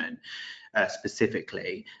management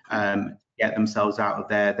specifically, get themselves out of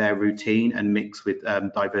their routine and mix with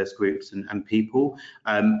diverse groups and people.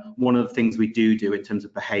 One of the things we do in terms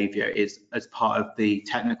of behaviour is, as part of the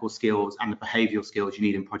technical skills and the behavioural skills you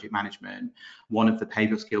need in project management, one of the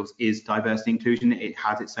behavioural skills is diversity inclusion. It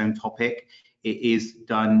has its own topic. It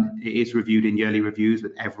is reviewed in yearly reviews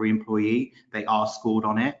with every employee. They are scored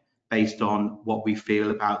on it based on what we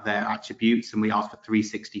feel about their attributes, and we ask for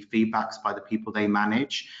 360 feedbacks by the people they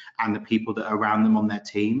manage and the people that are around them on their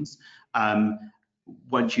teams.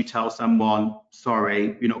 Once you tell someone,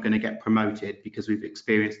 sorry, you're not going to get promoted because we've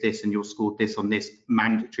experienced this and you're scored this on this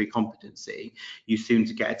mandatory competency, you soon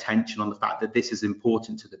to get attention on the fact that this is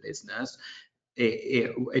important to the business.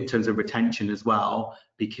 In terms of retention as well,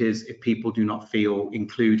 because if people do not feel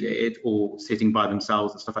included or sitting by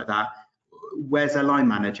themselves and stuff like that, where's their line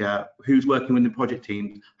manager? Who's working with the project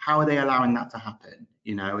team? How are they allowing that to happen?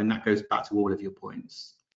 You know, and that goes back to all of your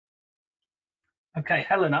points. Okay,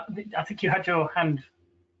 Helen, I think you had your hand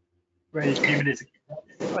raised a few minutes ago.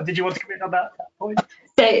 Did you want to come in on that point?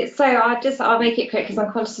 So I'll make it quick because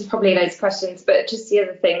I'm conscious of probably loads of questions, but just the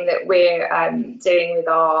other thing that we're doing with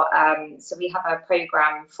our, so we have a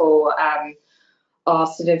programme for our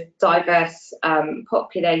sort of diverse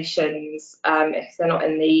populations, if they're not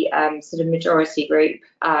in the sort of majority group,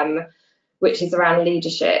 which is around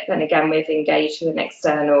leadership. And again, we've engaged with an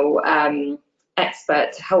external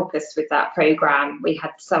expert to help us with that programme. We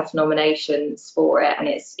had self-nominations for it, and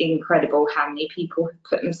it's incredible how many people have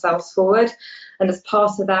put themselves forward. And as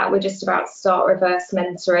part of that, we're just about to start reverse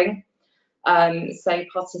mentoring. So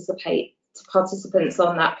participants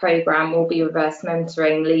on that programme will be reverse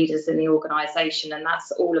mentoring leaders in the organisation, and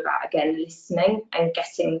that's all about, again, listening and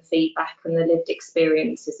getting the feedback and the lived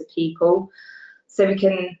experiences of people, so we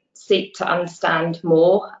can seek to understand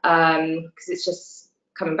more, because it's just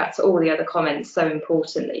coming back to all the other comments, so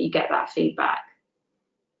important that you get that feedback.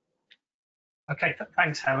 Okay,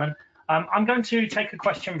 thanks, Helen. I'm going to take a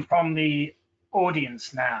question from the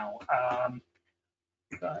audience now.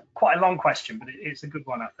 Quite a long question, but it's a good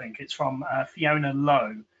one, I think. It's from Fiona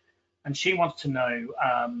Lowe, and she wants to know,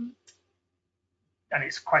 and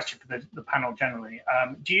it's a question for the panel generally,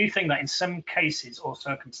 do you think that in some cases or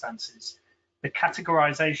circumstances, the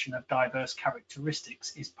categorization of diverse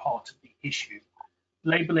characteristics is part of the issue?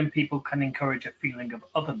 Labeling people can encourage a feeling of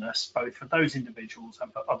otherness, both for those individuals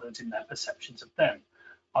and for others in their perceptions of them.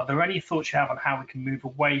 Are there any thoughts you have on how we can move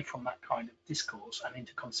away from that kind of discourse and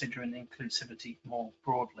into considering inclusivity more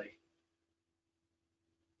broadly?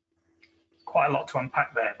 Quite a lot to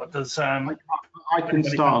unpack there, but does... I can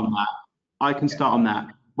start on that.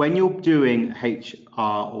 when you're doing HR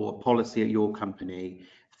or policy at your company,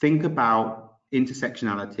 think about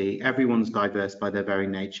intersectionality. Everyone's diverse by their very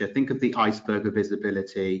nature. Think of the iceberg of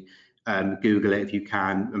visibility. Google it if you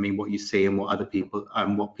can. I mean, what you see and what other people,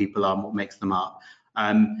 what people are and what makes them up.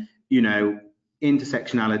 You know,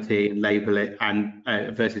 intersectionality and label it and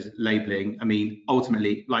versus labeling. I mean,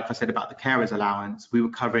 ultimately, like I said about the carers allowance, we were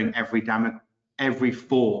covering every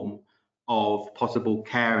form of possible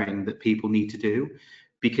caring that people need to do.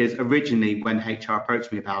 Because originally when HR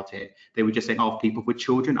approached me about it, they were just saying, oh, people with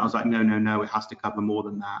children. I was like, no, no, no, it has to cover more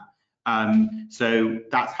than that. So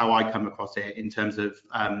that's how I come across it in terms of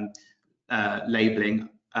labeling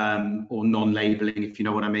or non-labeling, if you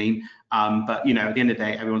know what I mean. But, you know, at the end of the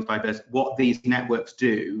day, everyone's diverse. What these networks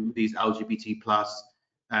do, these LGBT plus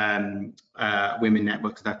women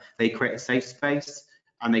networks, they create a safe space,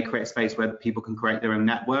 and they create a space where people can create their own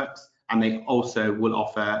networks, and they also will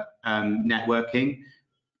offer mentoring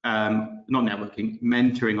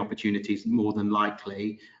opportunities more than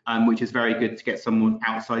likely, which is very good to get someone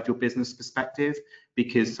outside your business perspective,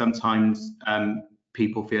 because sometimes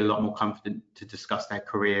people feel a lot more confident to discuss their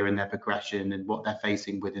career and their progression and what they're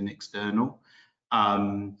facing with an external.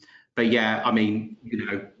 But yeah, I mean, you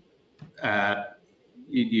know,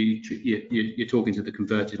 you're talking to the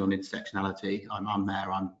converted on intersectionality. I'm there.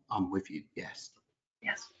 I'm with you. Yes.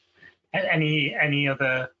 Yes. Anybody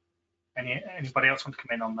else want to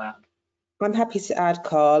come in on that? I'm happy to add,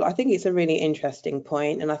 Carl. I think it's a really interesting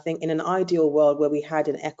point, and I think in an ideal world where we had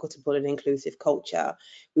an equitable and inclusive culture,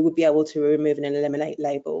 we would be able to remove and eliminate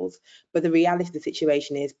labels. But the reality of the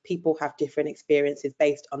situation is people have different experiences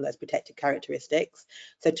based on those protected characteristics.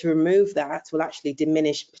 So to remove that will actually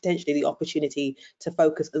diminish potentially the opportunity to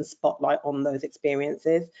focus and spotlight on those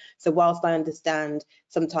experiences. So whilst I understand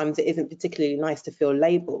sometimes it isn't particularly nice to feel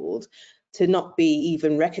labeled, to not be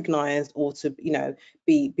even recognized or to, you know,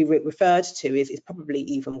 be referred to is probably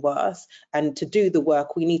even worse. And to do the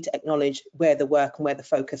work, we need to acknowledge where the work and where the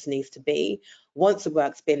focus needs to be. Once the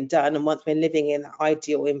work's been done and once we're living in an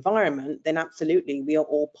ideal environment, then absolutely we are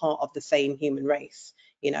all part of the same human race,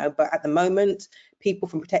 you know. But at the moment, people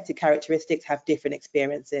from protected characteristics have different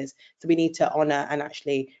experiences, so we need to honor and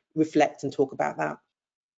actually reflect and talk about that.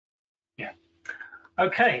 Yeah.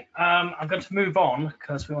 Okay, I'm going to move on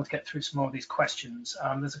because we want to get through some more of these questions.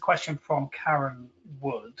 There's a question from Karen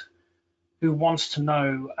Wood, who wants to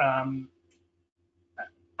know, I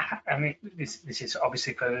mean, this is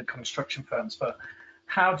obviously for construction firms, but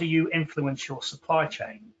how do you influence your supply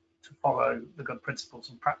chain to follow the good principles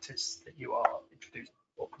and practice that you are introducing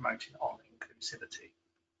or promoting on inclusivity?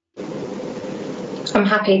 I'm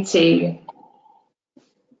happy to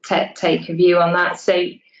take a view on that. So,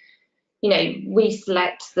 you know, we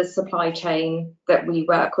select the supply chain that we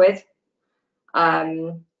work with,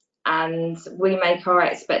 and we make our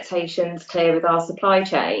expectations clear with our supply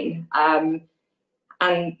chain. And,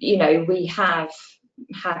 you know, we have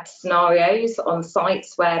had scenarios on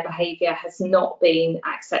sites where behaviour has not been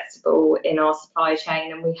acceptable in our supply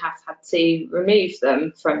chain, and we have had to remove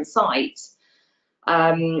them from site.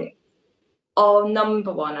 Our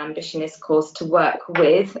number one ambition is, of course, to work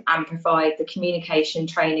with and provide the communication,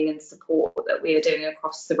 training and support that we are doing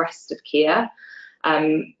across the rest of Kia,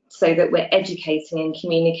 so that we're educating and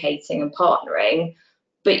communicating and partnering.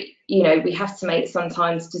 But, you know, we have to make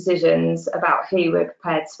sometimes decisions about who we're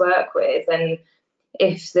prepared to work with. And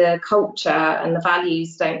if the culture and the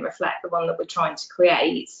values don't reflect the one that we're trying to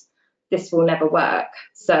create, this will never work.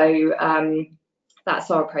 So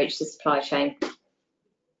that's our approach to supply chain.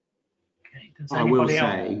 I will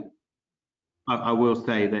say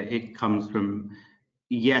that it comes from,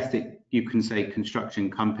 yes, you can say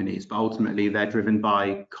construction companies, but ultimately they're driven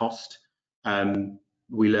by cost. Construction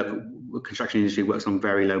industry works on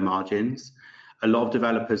very low margins. A lot of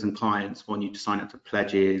developers and clients want you to sign up to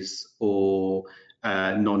pledges or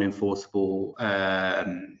non-enforceable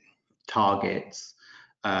targets.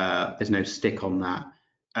 There's no stick on that.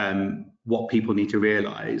 What people need to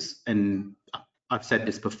realise, and I've said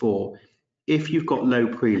this before, if you've got low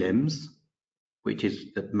prelims, which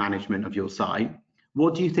is the management of your site,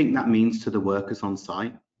 what do you think that means to the workers on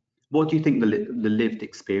site? What do you think the lived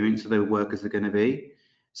experience of the workers are going to be?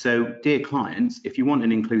 So, dear clients, if you want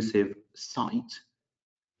an inclusive site,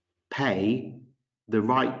 pay the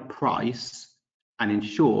right price and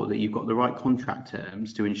ensure that you've got the right contract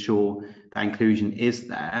terms to ensure that inclusion is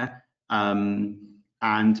there. And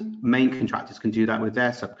main contractors can do that with their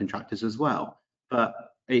subcontractors as well. But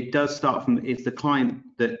it does start from, it's the client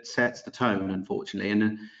that sets the tone, unfortunately,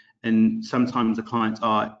 and sometimes the clients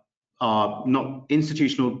are not,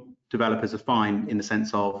 institutional developers are fine in the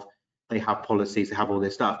sense of they have policies, they have all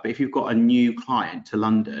this stuff. But if you've got a new client to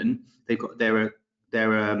London, they're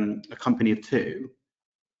a company of 2,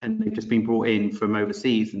 and they've just been brought in from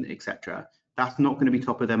overseas and etc. That's not going to be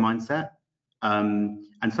top of their mindset.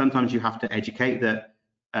 And sometimes you have to educate that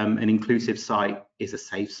an inclusive site is a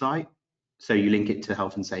safe site. So you link it to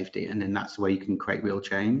health and safety, and then that's where you can create real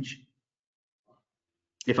change.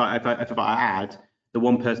 If I add, the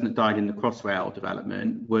one person that died in the Crossrail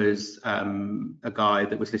development was a guy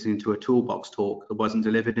that was listening to a toolbox talk that wasn't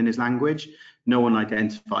delivered in his language. No one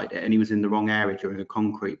identified it, and he was in the wrong area during a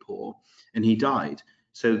concrete pour, and he died.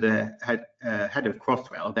 So the head of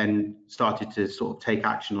Crossrail then started to sort of take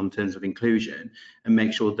action on terms of inclusion and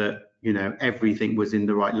make sure that, you know, everything was in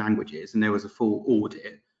the right languages, and there was a full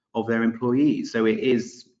audit of their employees. So it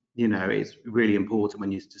is, you know, it's really important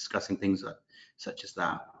when you're discussing things such as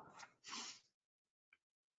that.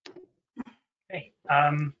 Okay,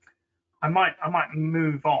 I might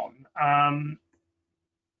move on, and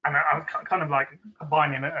I'm kind of like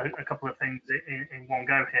combining a couple of things in one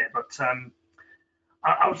go here. But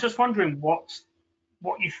I was just wondering what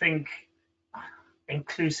you think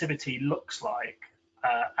inclusivity looks like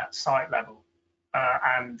at site level.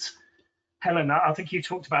 And Helen, I think you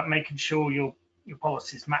talked about making sure your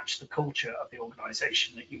policies match the culture of the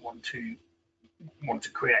organisation that you want to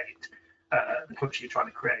create, the culture you're trying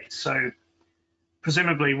to create. So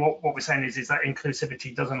presumably what we're saying is that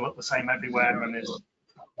inclusivity doesn't look the same everywhere, and there's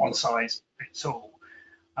one size fits all.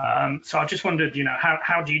 So I just wondered, you know,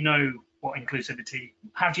 how do you know what inclusivity,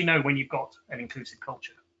 how do you know when you've got an inclusive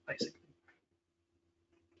culture, basically?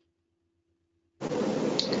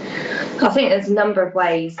 I think there's a number of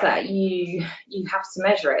ways that you have to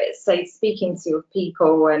measure it. So speaking to your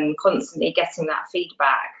people and constantly getting that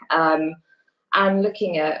feedback, and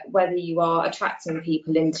looking at whether you are attracting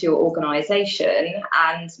people into your organisation,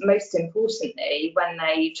 and most importantly, when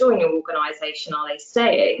they join your organisation, are they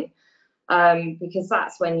staying? Because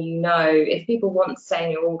that's when you know if people want to stay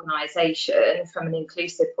in your organisation from an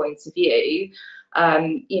inclusive point of view.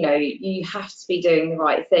 You know, you have to be doing the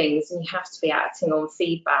right things, and you have to be acting on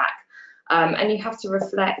feedback, and you have to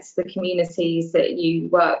reflect the communities that you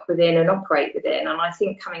work within and operate within. And I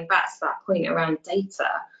think coming back to that point around data,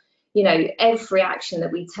 you know, every action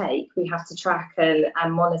that we take, we have to track and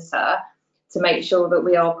monitor to make sure that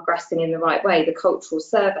we are progressing in the right way. The cultural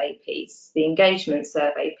survey piece, the engagement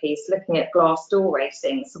survey piece, looking at Glassdoor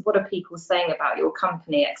ratings. So what are people saying about your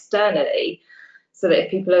company externally, so that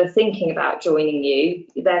if people are thinking about joining you,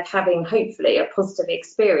 they're having hopefully a positive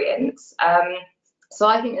experience. So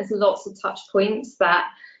I think there's lots of touch points that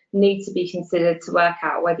need to be considered to work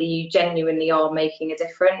out whether you genuinely are making a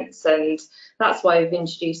difference, and that's why we've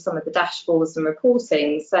introduced some of the dashboards and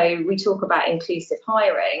reporting. So we talk about inclusive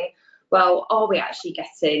hiring. Well, are we actually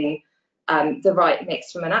getting the right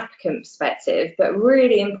mix from an applicant perspective? But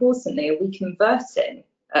really importantly, are we converting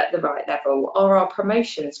at the right level? Are our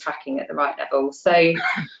promotions tracking at the right level? So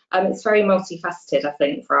it's very multifaceted, I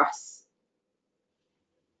think, for us.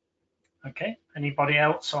 Okay, anybody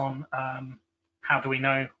else on how do we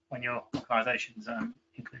know when your organisation's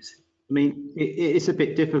inclusive? I mean, it's a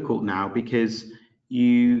bit difficult now because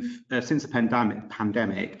you've since the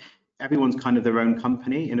pandemic, everyone's kind of their own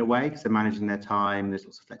company in a way, because they're managing their time. There's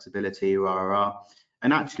lots of flexibility,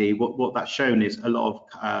 and actually, what that's shown is a lot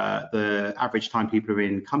of the average time people are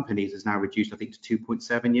in companies is now reduced, I think, to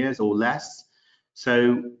 2.7 years or less.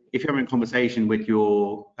 So if you're having a conversation with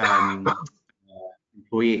your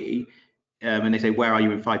employee, and they say, where are you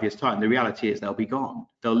in 5 years' time? The reality is they'll be gone.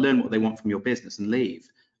 They'll learn what they want from your business and leave.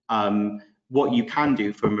 What you can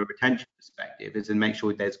do from a retention perspective is to make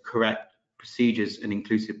sure there's correct procedures and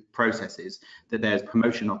inclusive processes, that there's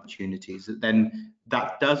promotion opportunities,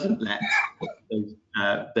 that doesn't let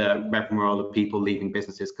the rigmarole of people leaving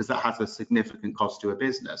businesses, because that has a significant cost to a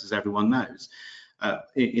business, as everyone knows.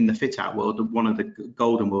 In the fit-out world, one of the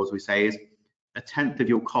golden rules we say is 1/10 of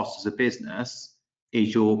your cost as a business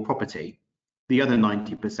is your property. The other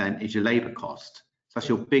 90% is your labour cost. So that's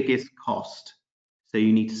your biggest cost. So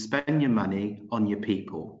you need to spend your money on your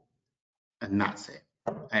people, and that's it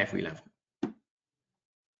at every level.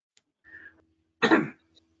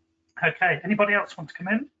 Okay, anybody else want to come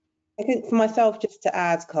in? I think for myself, just to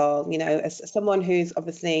add, Carl, you know, as someone who's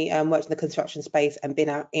obviously worked in the construction space and been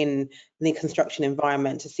out in the construction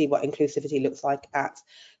environment to see what inclusivity looks like at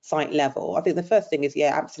site level, I think the first thing is,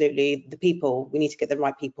 yeah, absolutely, the people. We need to get the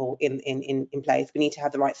right people in place. We need to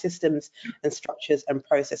have the right systems and structures and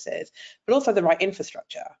processes, but also the right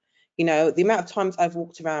infrastructure. You know, the amount of times I've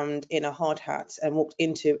walked around in a hard hat and walked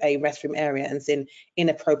into a restroom area and seen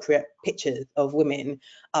inappropriate pictures of women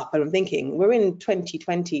up, and I'm thinking, we're in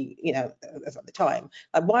 2020, you know, that's at the time.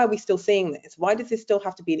 Like, why are we still seeing this? Why does this still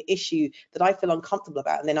have to be an issue that I feel uncomfortable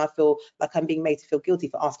about, and then I feel like I'm being made to feel guilty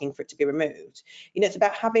for asking for it to be removed? You know, it's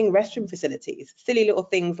about having restroom facilities, silly little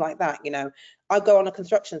things like that. You know, I go on a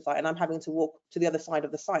construction site and I'm having to walk to the other side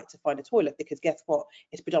of the site to find a toilet because guess what?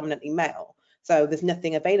 It's predominantly male. So there's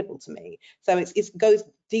nothing available to me. So it goes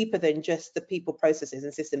deeper than just the people, processes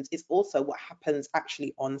and systems. It's also what happens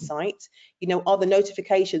actually on site. You know, are the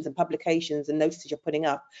notifications and publications and notices you're putting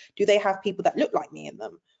up, do they have people that look like me in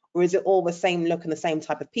them? Or is it all the same look and the same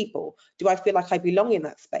type of people? Do I feel like I belong in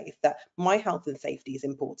that space, that my health and safety is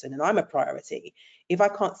important and I'm a priority? If I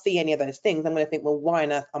can't see any of those things, I'm going to think, well, why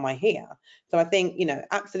on earth am I here? So I think, you know,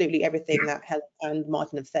 absolutely everything that Helen and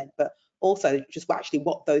Martin have said, but also just actually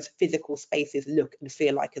what those physical spaces look and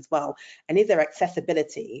feel like as well. And is there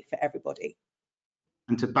accessibility for everybody?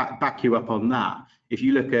 And to back you up on that, if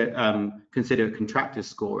you look at consider contractor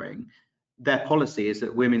scoring, their policy is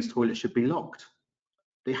that women's toilets should be locked.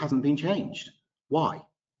 It hasn't been changed. Why?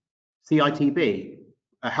 CITB,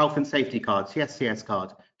 a health and safety card, CSCS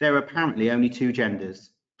card, there are apparently only 2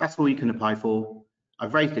 genders. That's all you can apply for.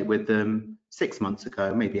 I've raised it with them 6 months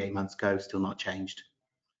ago, maybe 8 months ago, still not changed.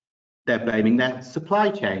 They're blaming their supply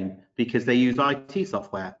chain because they use IT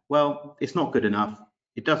software. Well, it's not good enough.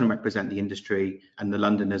 It doesn't represent the industry and the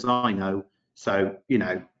Londoners I know. So, you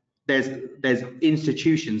know, there's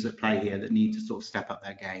institutions at play here that need to sort of step up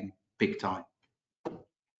their game big time.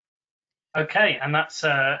 Okay, and that's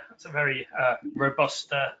a very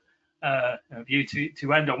robust view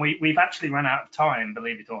to end on. We've actually run out of time,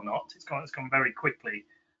 believe it or not. It's gone very quickly.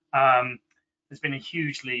 There's been a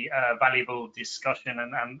hugely valuable discussion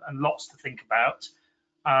and lots to think about.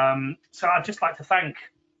 So I'd just like to thank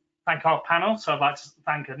our panel. So I'd like to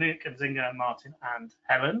thank Anouk and Zinga and Martin and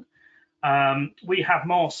Helen. We have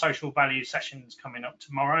more social value sessions coming up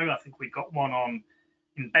tomorrow. I think we've got one on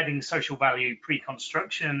embedding social value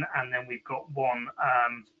pre-construction, and then we've got one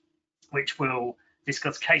which will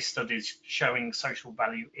discuss case studies showing social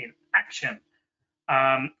value in action.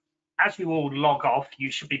 As you all log off, you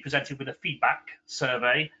should be presented with a feedback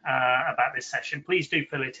survey about this session. Please do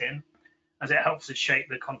fill it in, as it helps us shape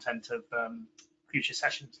the content of future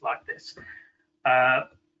sessions like this.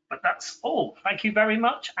 But that's all. Thank you very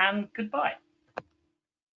much and goodbye.